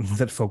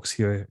folks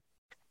here.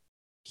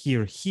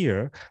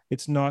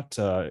 It's not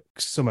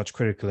so much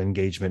critical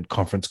engagement,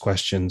 conference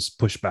questions,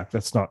 pushback.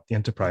 That's not the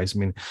enterprise. I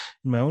mean,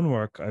 in my own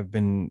work, I've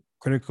been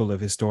critical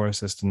of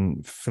historicist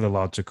and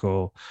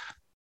philological,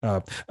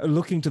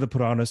 looking to the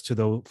Puranas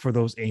for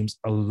those aims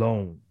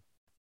alone.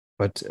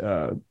 But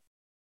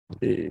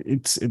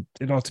it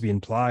ought to be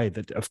implied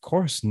that, of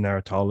course,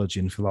 narratology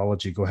and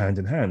philology go hand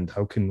in hand.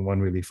 How can one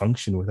really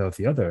function without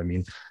the other? I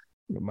mean,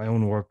 my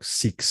own work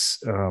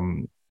seeks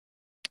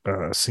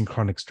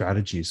synchronic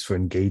strategies for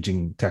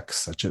engaging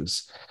texts such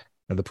as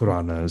the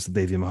Puranas, the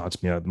Devi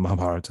Mahatmya, the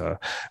Mahabharata,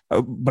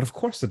 but of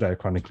course they're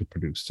diachronically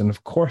produced, and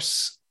of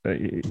course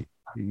the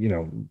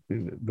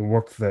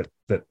work that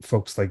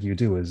folks like you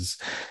do is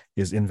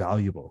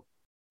invaluable.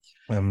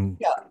 I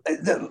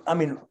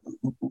mean,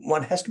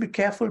 one has to be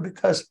careful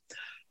because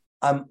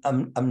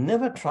I'm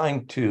never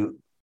trying to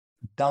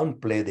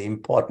downplay the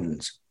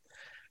importance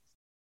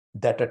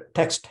that a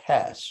text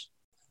has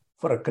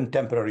for a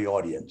contemporary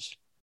audience.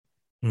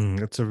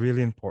 That's a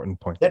really important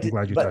point. I'm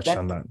glad you touched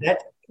on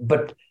that.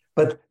 But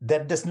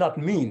that does not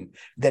mean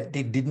that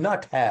they did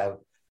not have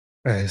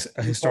a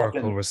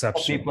historical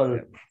reception. People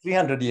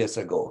 300 years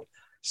ago,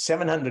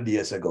 700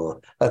 years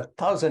ago,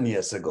 1,000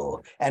 years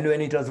ago, and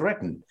when it was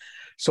written.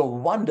 So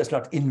one does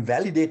not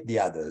invalidate the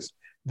others.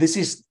 This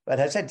is, as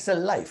I said, it's a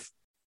life.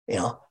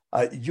 Your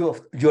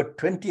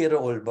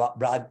 20-year-old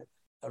Raj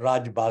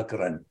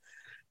Balkaran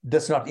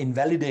does not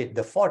invalidate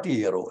the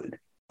 40-year-old,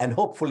 and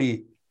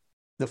hopefully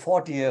the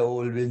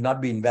 40-year-old will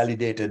not be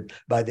invalidated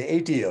by the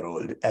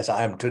 80-year-old as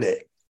I am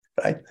today,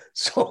 right?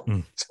 So,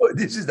 so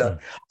this is the.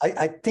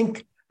 I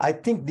think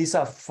these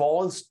are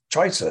false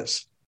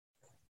choices.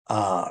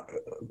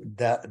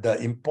 The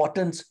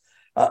importance.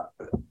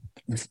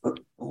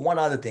 One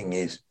other thing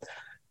is,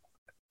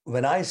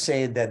 when I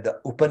say that the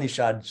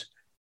Upanishads,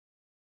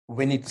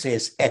 when it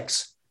says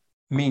X,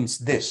 means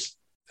this,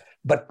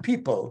 but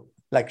people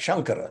like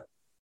Shankara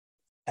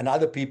and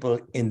other people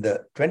in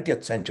the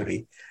 20th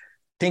century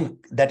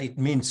think that it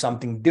means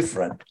something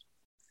different.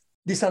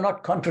 These are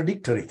not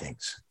contradictory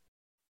things.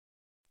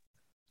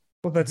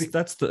 Well,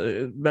 that's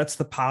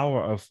the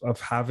power of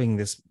having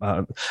this.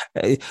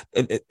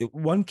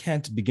 One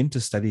can't begin to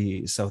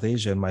study South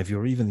Asia, in my view,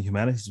 or even the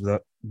humanities,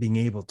 without being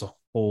able to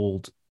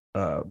hold,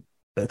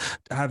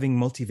 having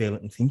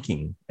multivalent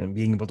thinking and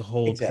being able to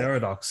hold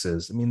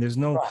paradoxes. I mean, there's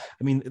no. Right.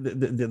 I mean,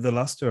 the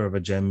luster of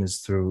a gem is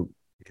through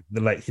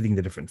the light hitting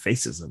the different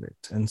faces of it,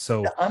 and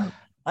so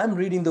I'm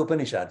reading the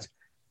Upanishads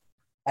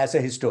as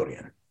a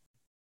historian,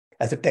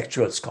 as a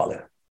textual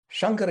scholar.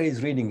 Shankara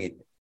is reading it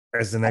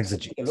as an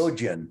exegete,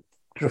 theologian,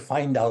 to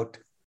find out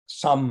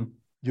some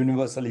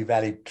universally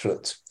valid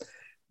truths.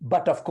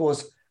 But of course,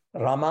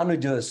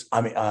 Shangara's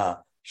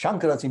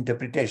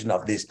interpretation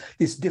of this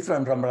is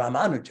different from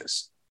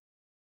Ramanuja's,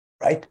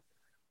 right?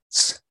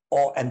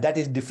 And that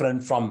is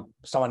different from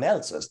someone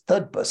else's,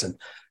 third person.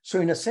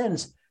 So in a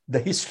sense, the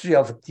history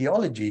of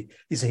theology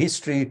is a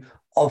history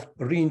of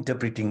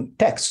reinterpreting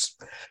texts.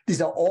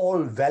 These are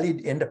all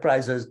valid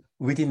enterprises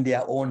within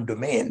their own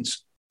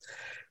domains.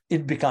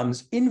 It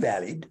becomes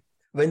invalid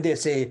when they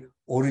say,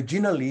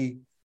 originally,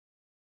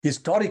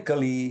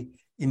 historically,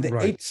 in the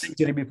 8th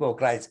century before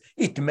Christ,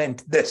 it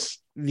meant this.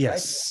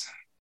 Yes.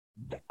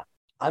 Right?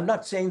 I'm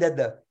not saying that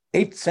the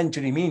 8th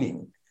century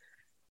meaning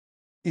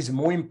is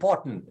more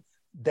important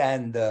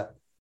than the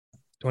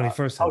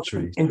 21st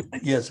century.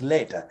 Years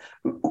later.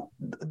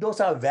 Those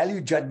are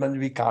value judgments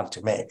we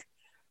can't make.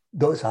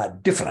 Those are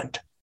different.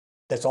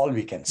 That's all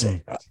we can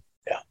say.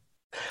 Yeah.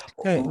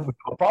 Okay.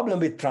 A problem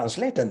with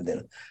translating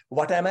then.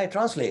 What am I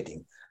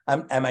translating?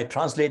 Am I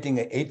translating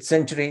an 8th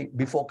century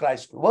before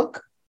Christ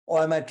work,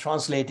 or am I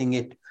translating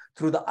it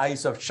through the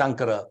eyes of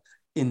Shankara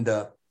in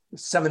the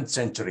 7th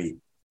century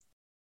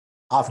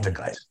after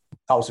Christ,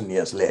 1,000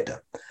 years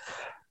later?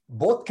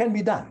 Both can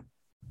be done,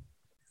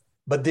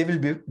 but they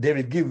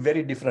will give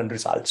very different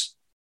results.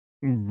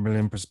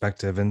 Brilliant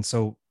perspective. And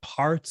so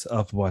part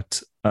of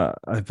what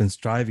I've been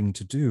striving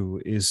to do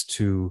is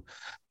to,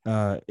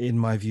 in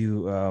my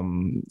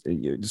view,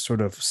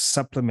 sort of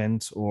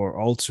supplement or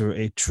alter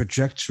a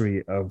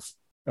trajectory of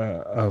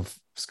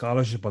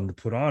scholarship on the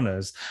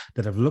Puranas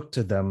that have looked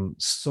at them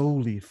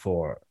solely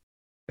for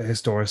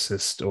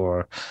historicist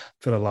or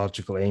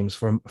philological aims,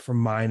 for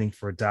mining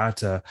for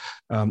data,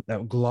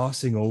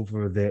 glossing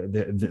over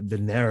the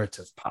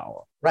narrative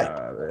power. Right.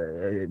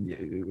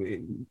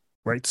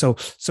 Right. So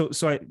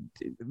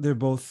they're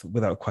both,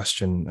 without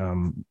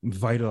question,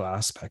 vital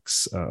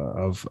aspects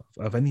of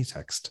any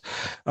text.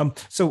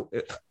 So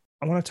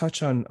I want to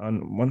touch on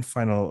one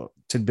final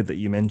tidbit that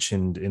you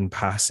mentioned in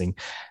passing,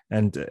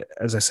 and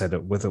as I said,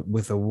 with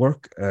a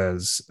work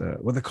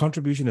with a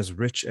contribution as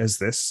rich as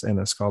this, and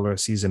a scholar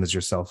as seasoned as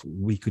yourself,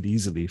 we could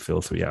easily fill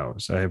 3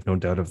 hours. I have no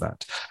doubt of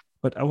that.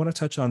 But I want to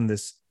touch on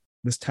this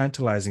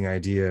tantalizing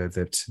idea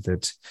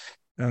that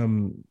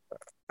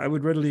I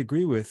would readily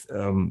agree with.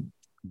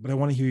 But I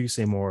want to hear you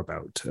say more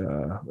about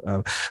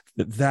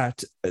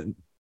that.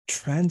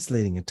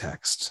 Translating a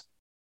text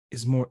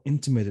is more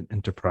intimate an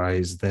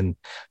enterprise than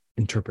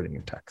interpreting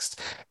a text.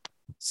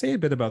 Say a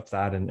bit about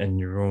that and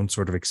your own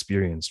sort of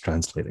experience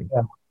translating.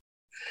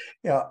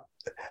 Yeah.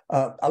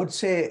 I would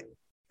say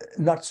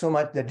not so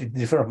much that it's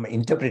different from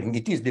interpreting.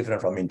 It is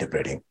different from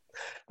interpreting.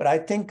 But I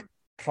think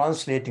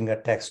translating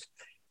a text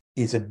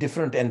is a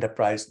different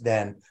enterprise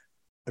than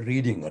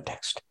reading a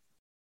text,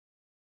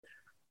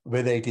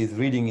 whether it is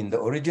reading in the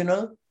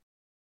original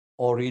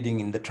or reading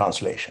in the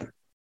translation,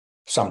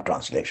 some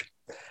translation.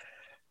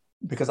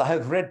 Because I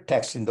have read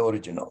text in the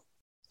original.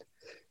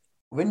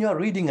 When you're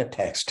reading a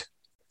text,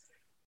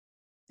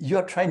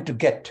 you're trying to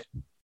get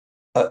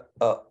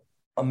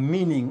a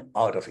meaning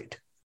out of it.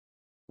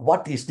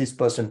 What is this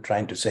person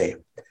trying to say?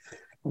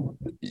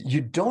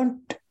 You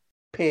don't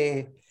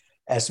pay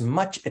as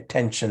much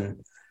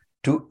attention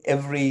to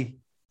every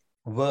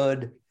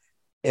word,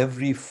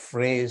 every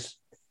phrase,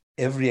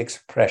 every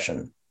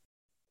expression.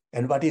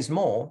 And what is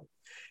more,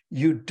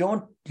 you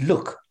don't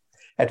look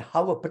at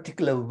how a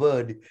particular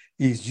word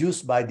is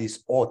used by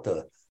this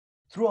author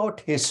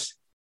throughout his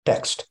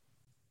text.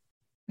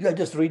 You are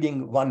just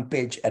reading one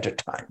page at a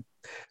time.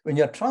 When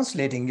you're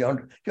translating,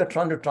 you're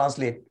trying to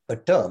translate a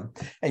term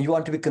and you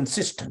want to be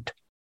consistent,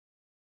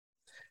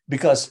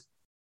 because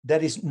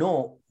there is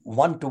no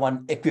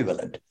one-to-one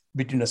equivalent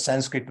between a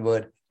Sanskrit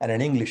word and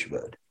an English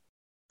word.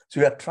 So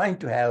you are trying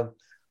to have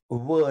a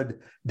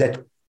word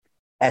that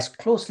as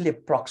closely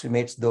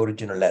approximates the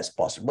original as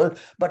possible.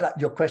 But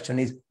your question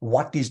is,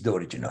 what is the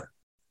original?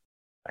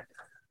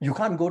 You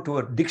can't go to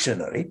a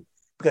dictionary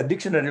because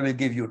dictionary will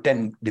give you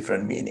 10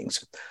 different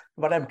meanings.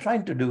 What I'm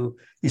trying to do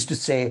is to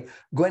say,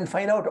 go and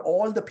find out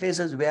all the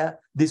places where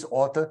this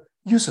author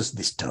uses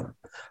this term.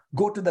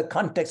 Go to the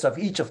context of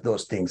each of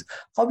those things.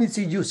 How is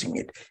he using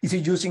it? Is he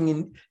using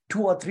in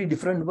 2 or 3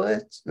 different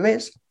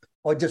ways,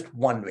 or just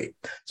one way?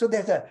 So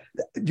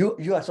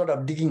you are sort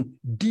of digging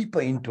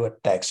deeper into a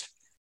text,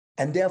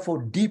 and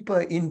therefore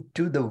deeper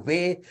into the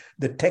way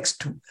the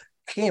text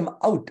came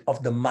out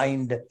of the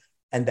mind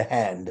and the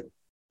hand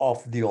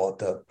of the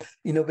author,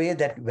 in a way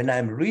that when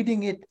I'm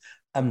reading it,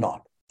 I'm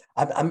not.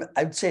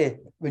 I'd say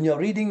when you're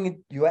reading it,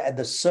 you are at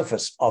the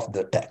surface of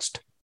the text.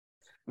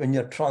 When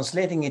you're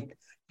translating it,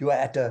 you are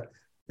at a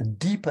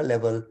deeper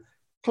level,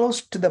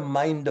 close to the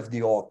mind of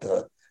the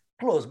author,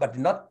 close, but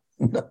not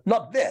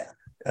there.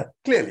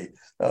 Clearly,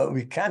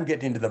 we can't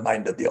get into the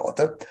mind of the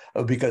author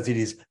because it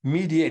is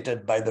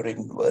mediated by the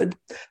written word.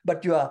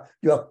 But you are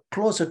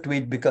closer to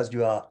it because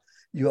you are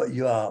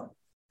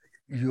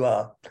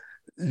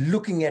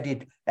looking at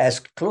it as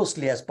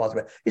closely as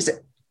possible.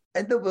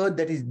 And the word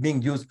that is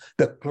being used,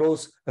 the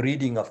close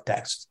reading of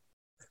text.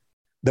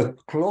 The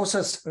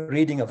closest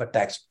reading of a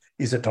text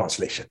is a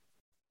translation.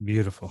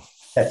 Beautiful.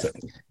 That's it.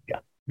 Yeah.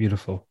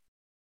 Beautiful.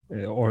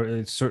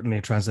 Or certainly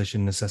a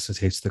translation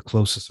necessitates the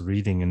closest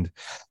reading, and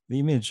the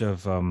image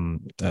of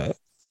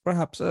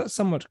perhaps a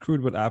somewhat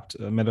crude but apt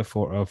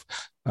metaphor of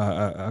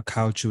a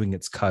cow chewing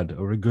its cud,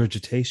 or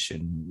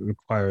regurgitation,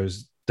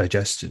 requires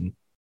digestion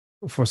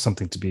for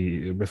something to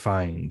be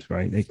refined,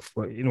 right?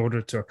 In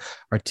order to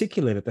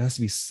articulate it, there has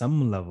to be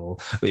some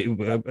level,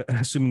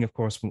 assuming, of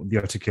course, the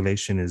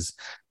articulation is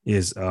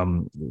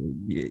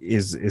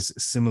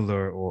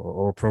similar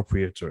or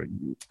appropriate or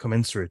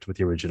commensurate with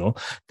the original.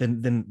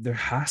 Then there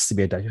has to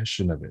be a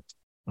digestion of it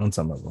on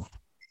some level.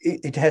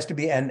 It has to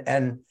be,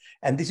 and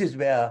this is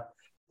where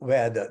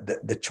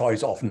the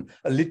choice, often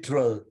a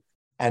literal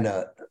and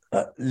a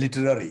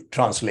literary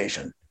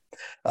translation.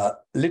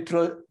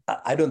 Literal,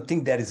 I don't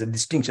think there is a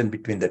distinction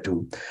between the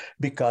two,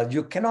 because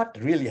you cannot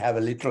really have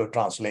a literal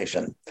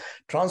translation.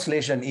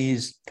 Translation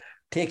is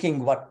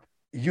taking what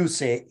you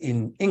say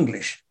in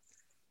English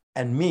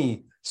and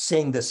me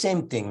saying the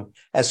same thing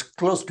as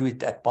close to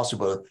it as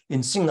possible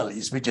in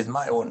Sinhalese, which is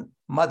my own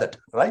mother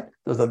tongue, right?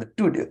 Those are the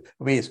two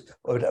ways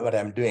what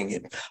I'm doing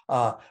it.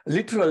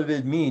 Literal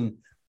will mean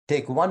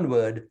take one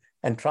word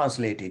and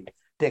translate it,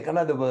 take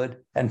another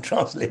word and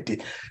translate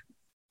it.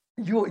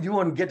 You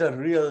won't get a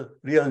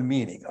real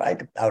meaning,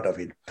 right, out of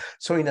it.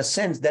 So in a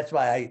sense, that's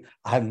why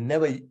I have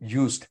never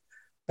used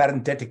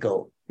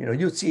parenthetical.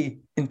 You see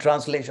in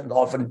translations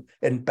often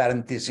in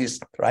parentheses,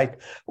 right?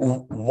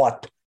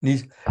 What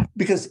needs,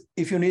 because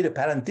if you need a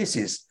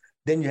parenthesis,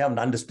 then you haven't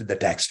understood the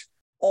text,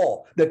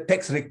 or the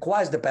text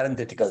requires the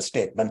parenthetical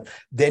statement,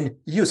 then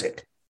use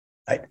it,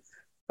 right?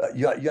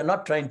 You're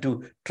not trying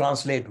to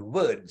translate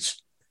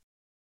words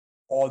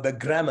or the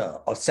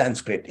grammar of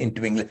Sanskrit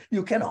into English.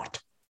 You cannot.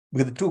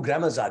 Because the two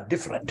grammars are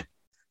different.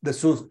 The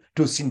two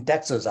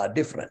syntaxes are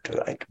different,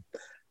 right?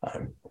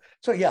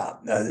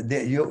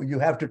 You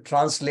have to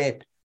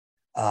translate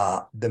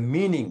the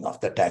meaning of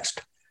the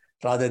text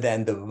rather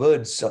than the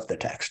words of the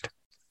text.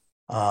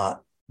 But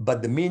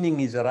the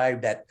meaning is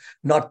arrived at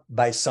not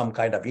by some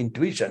kind of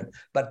intuition,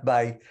 but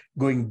by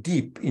going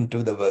deep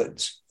into the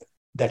words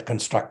that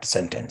construct a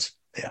sentence.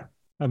 Yeah.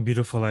 A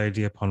beautiful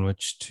idea upon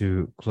which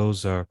to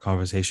close our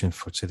conversation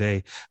for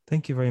today.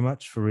 Thank you very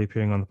much for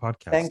reappearing on the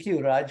podcast. Thank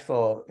you, Raj,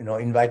 for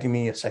inviting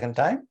me a second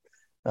time.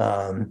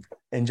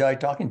 Enjoy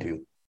talking to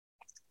you.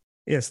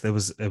 Yes, it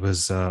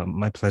was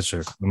my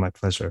pleasure. My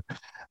pleasure.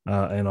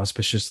 And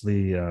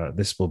auspiciously,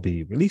 this will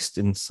be released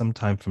in some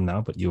time from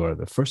now, but you are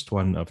the first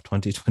one of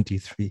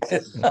 2023.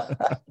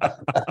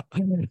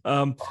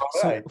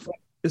 Right.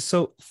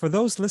 So for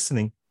those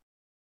listening,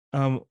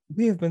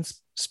 we have been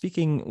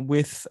speaking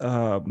with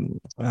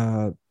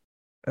Dr.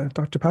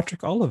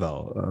 Patrick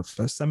Olivelle,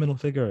 a seminal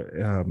figure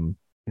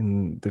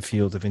in the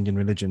field of Indian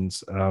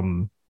religions.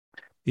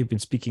 We've been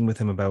speaking with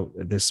him about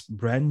this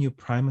brand new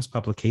Primus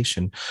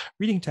publication,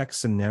 Reading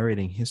Texts and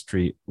Narrating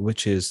History,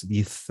 which is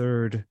the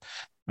third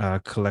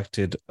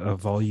collected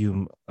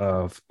volume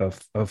of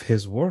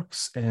his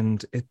works,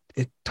 and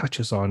it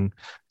touches on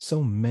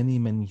so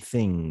many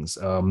things.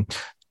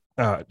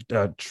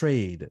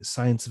 Trade,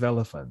 science of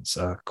elephants,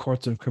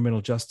 courts of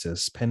criminal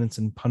justice, penance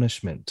and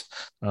punishment,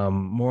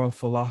 moral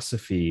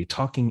philosophy,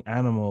 talking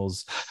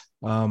animals,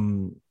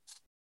 you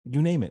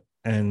name it.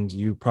 And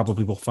you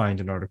probably will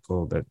find an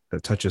article that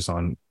touches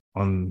on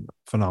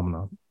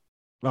phenomena.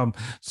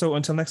 So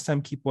until next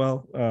time, keep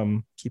well,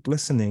 keep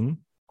listening,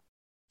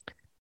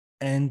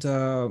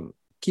 and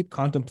keep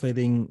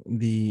contemplating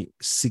the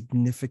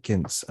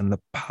significance and the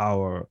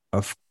power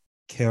of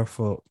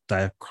careful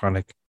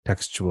diachronic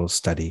textual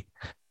study.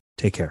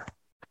 Take care.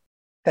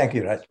 Thank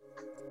you, Raj.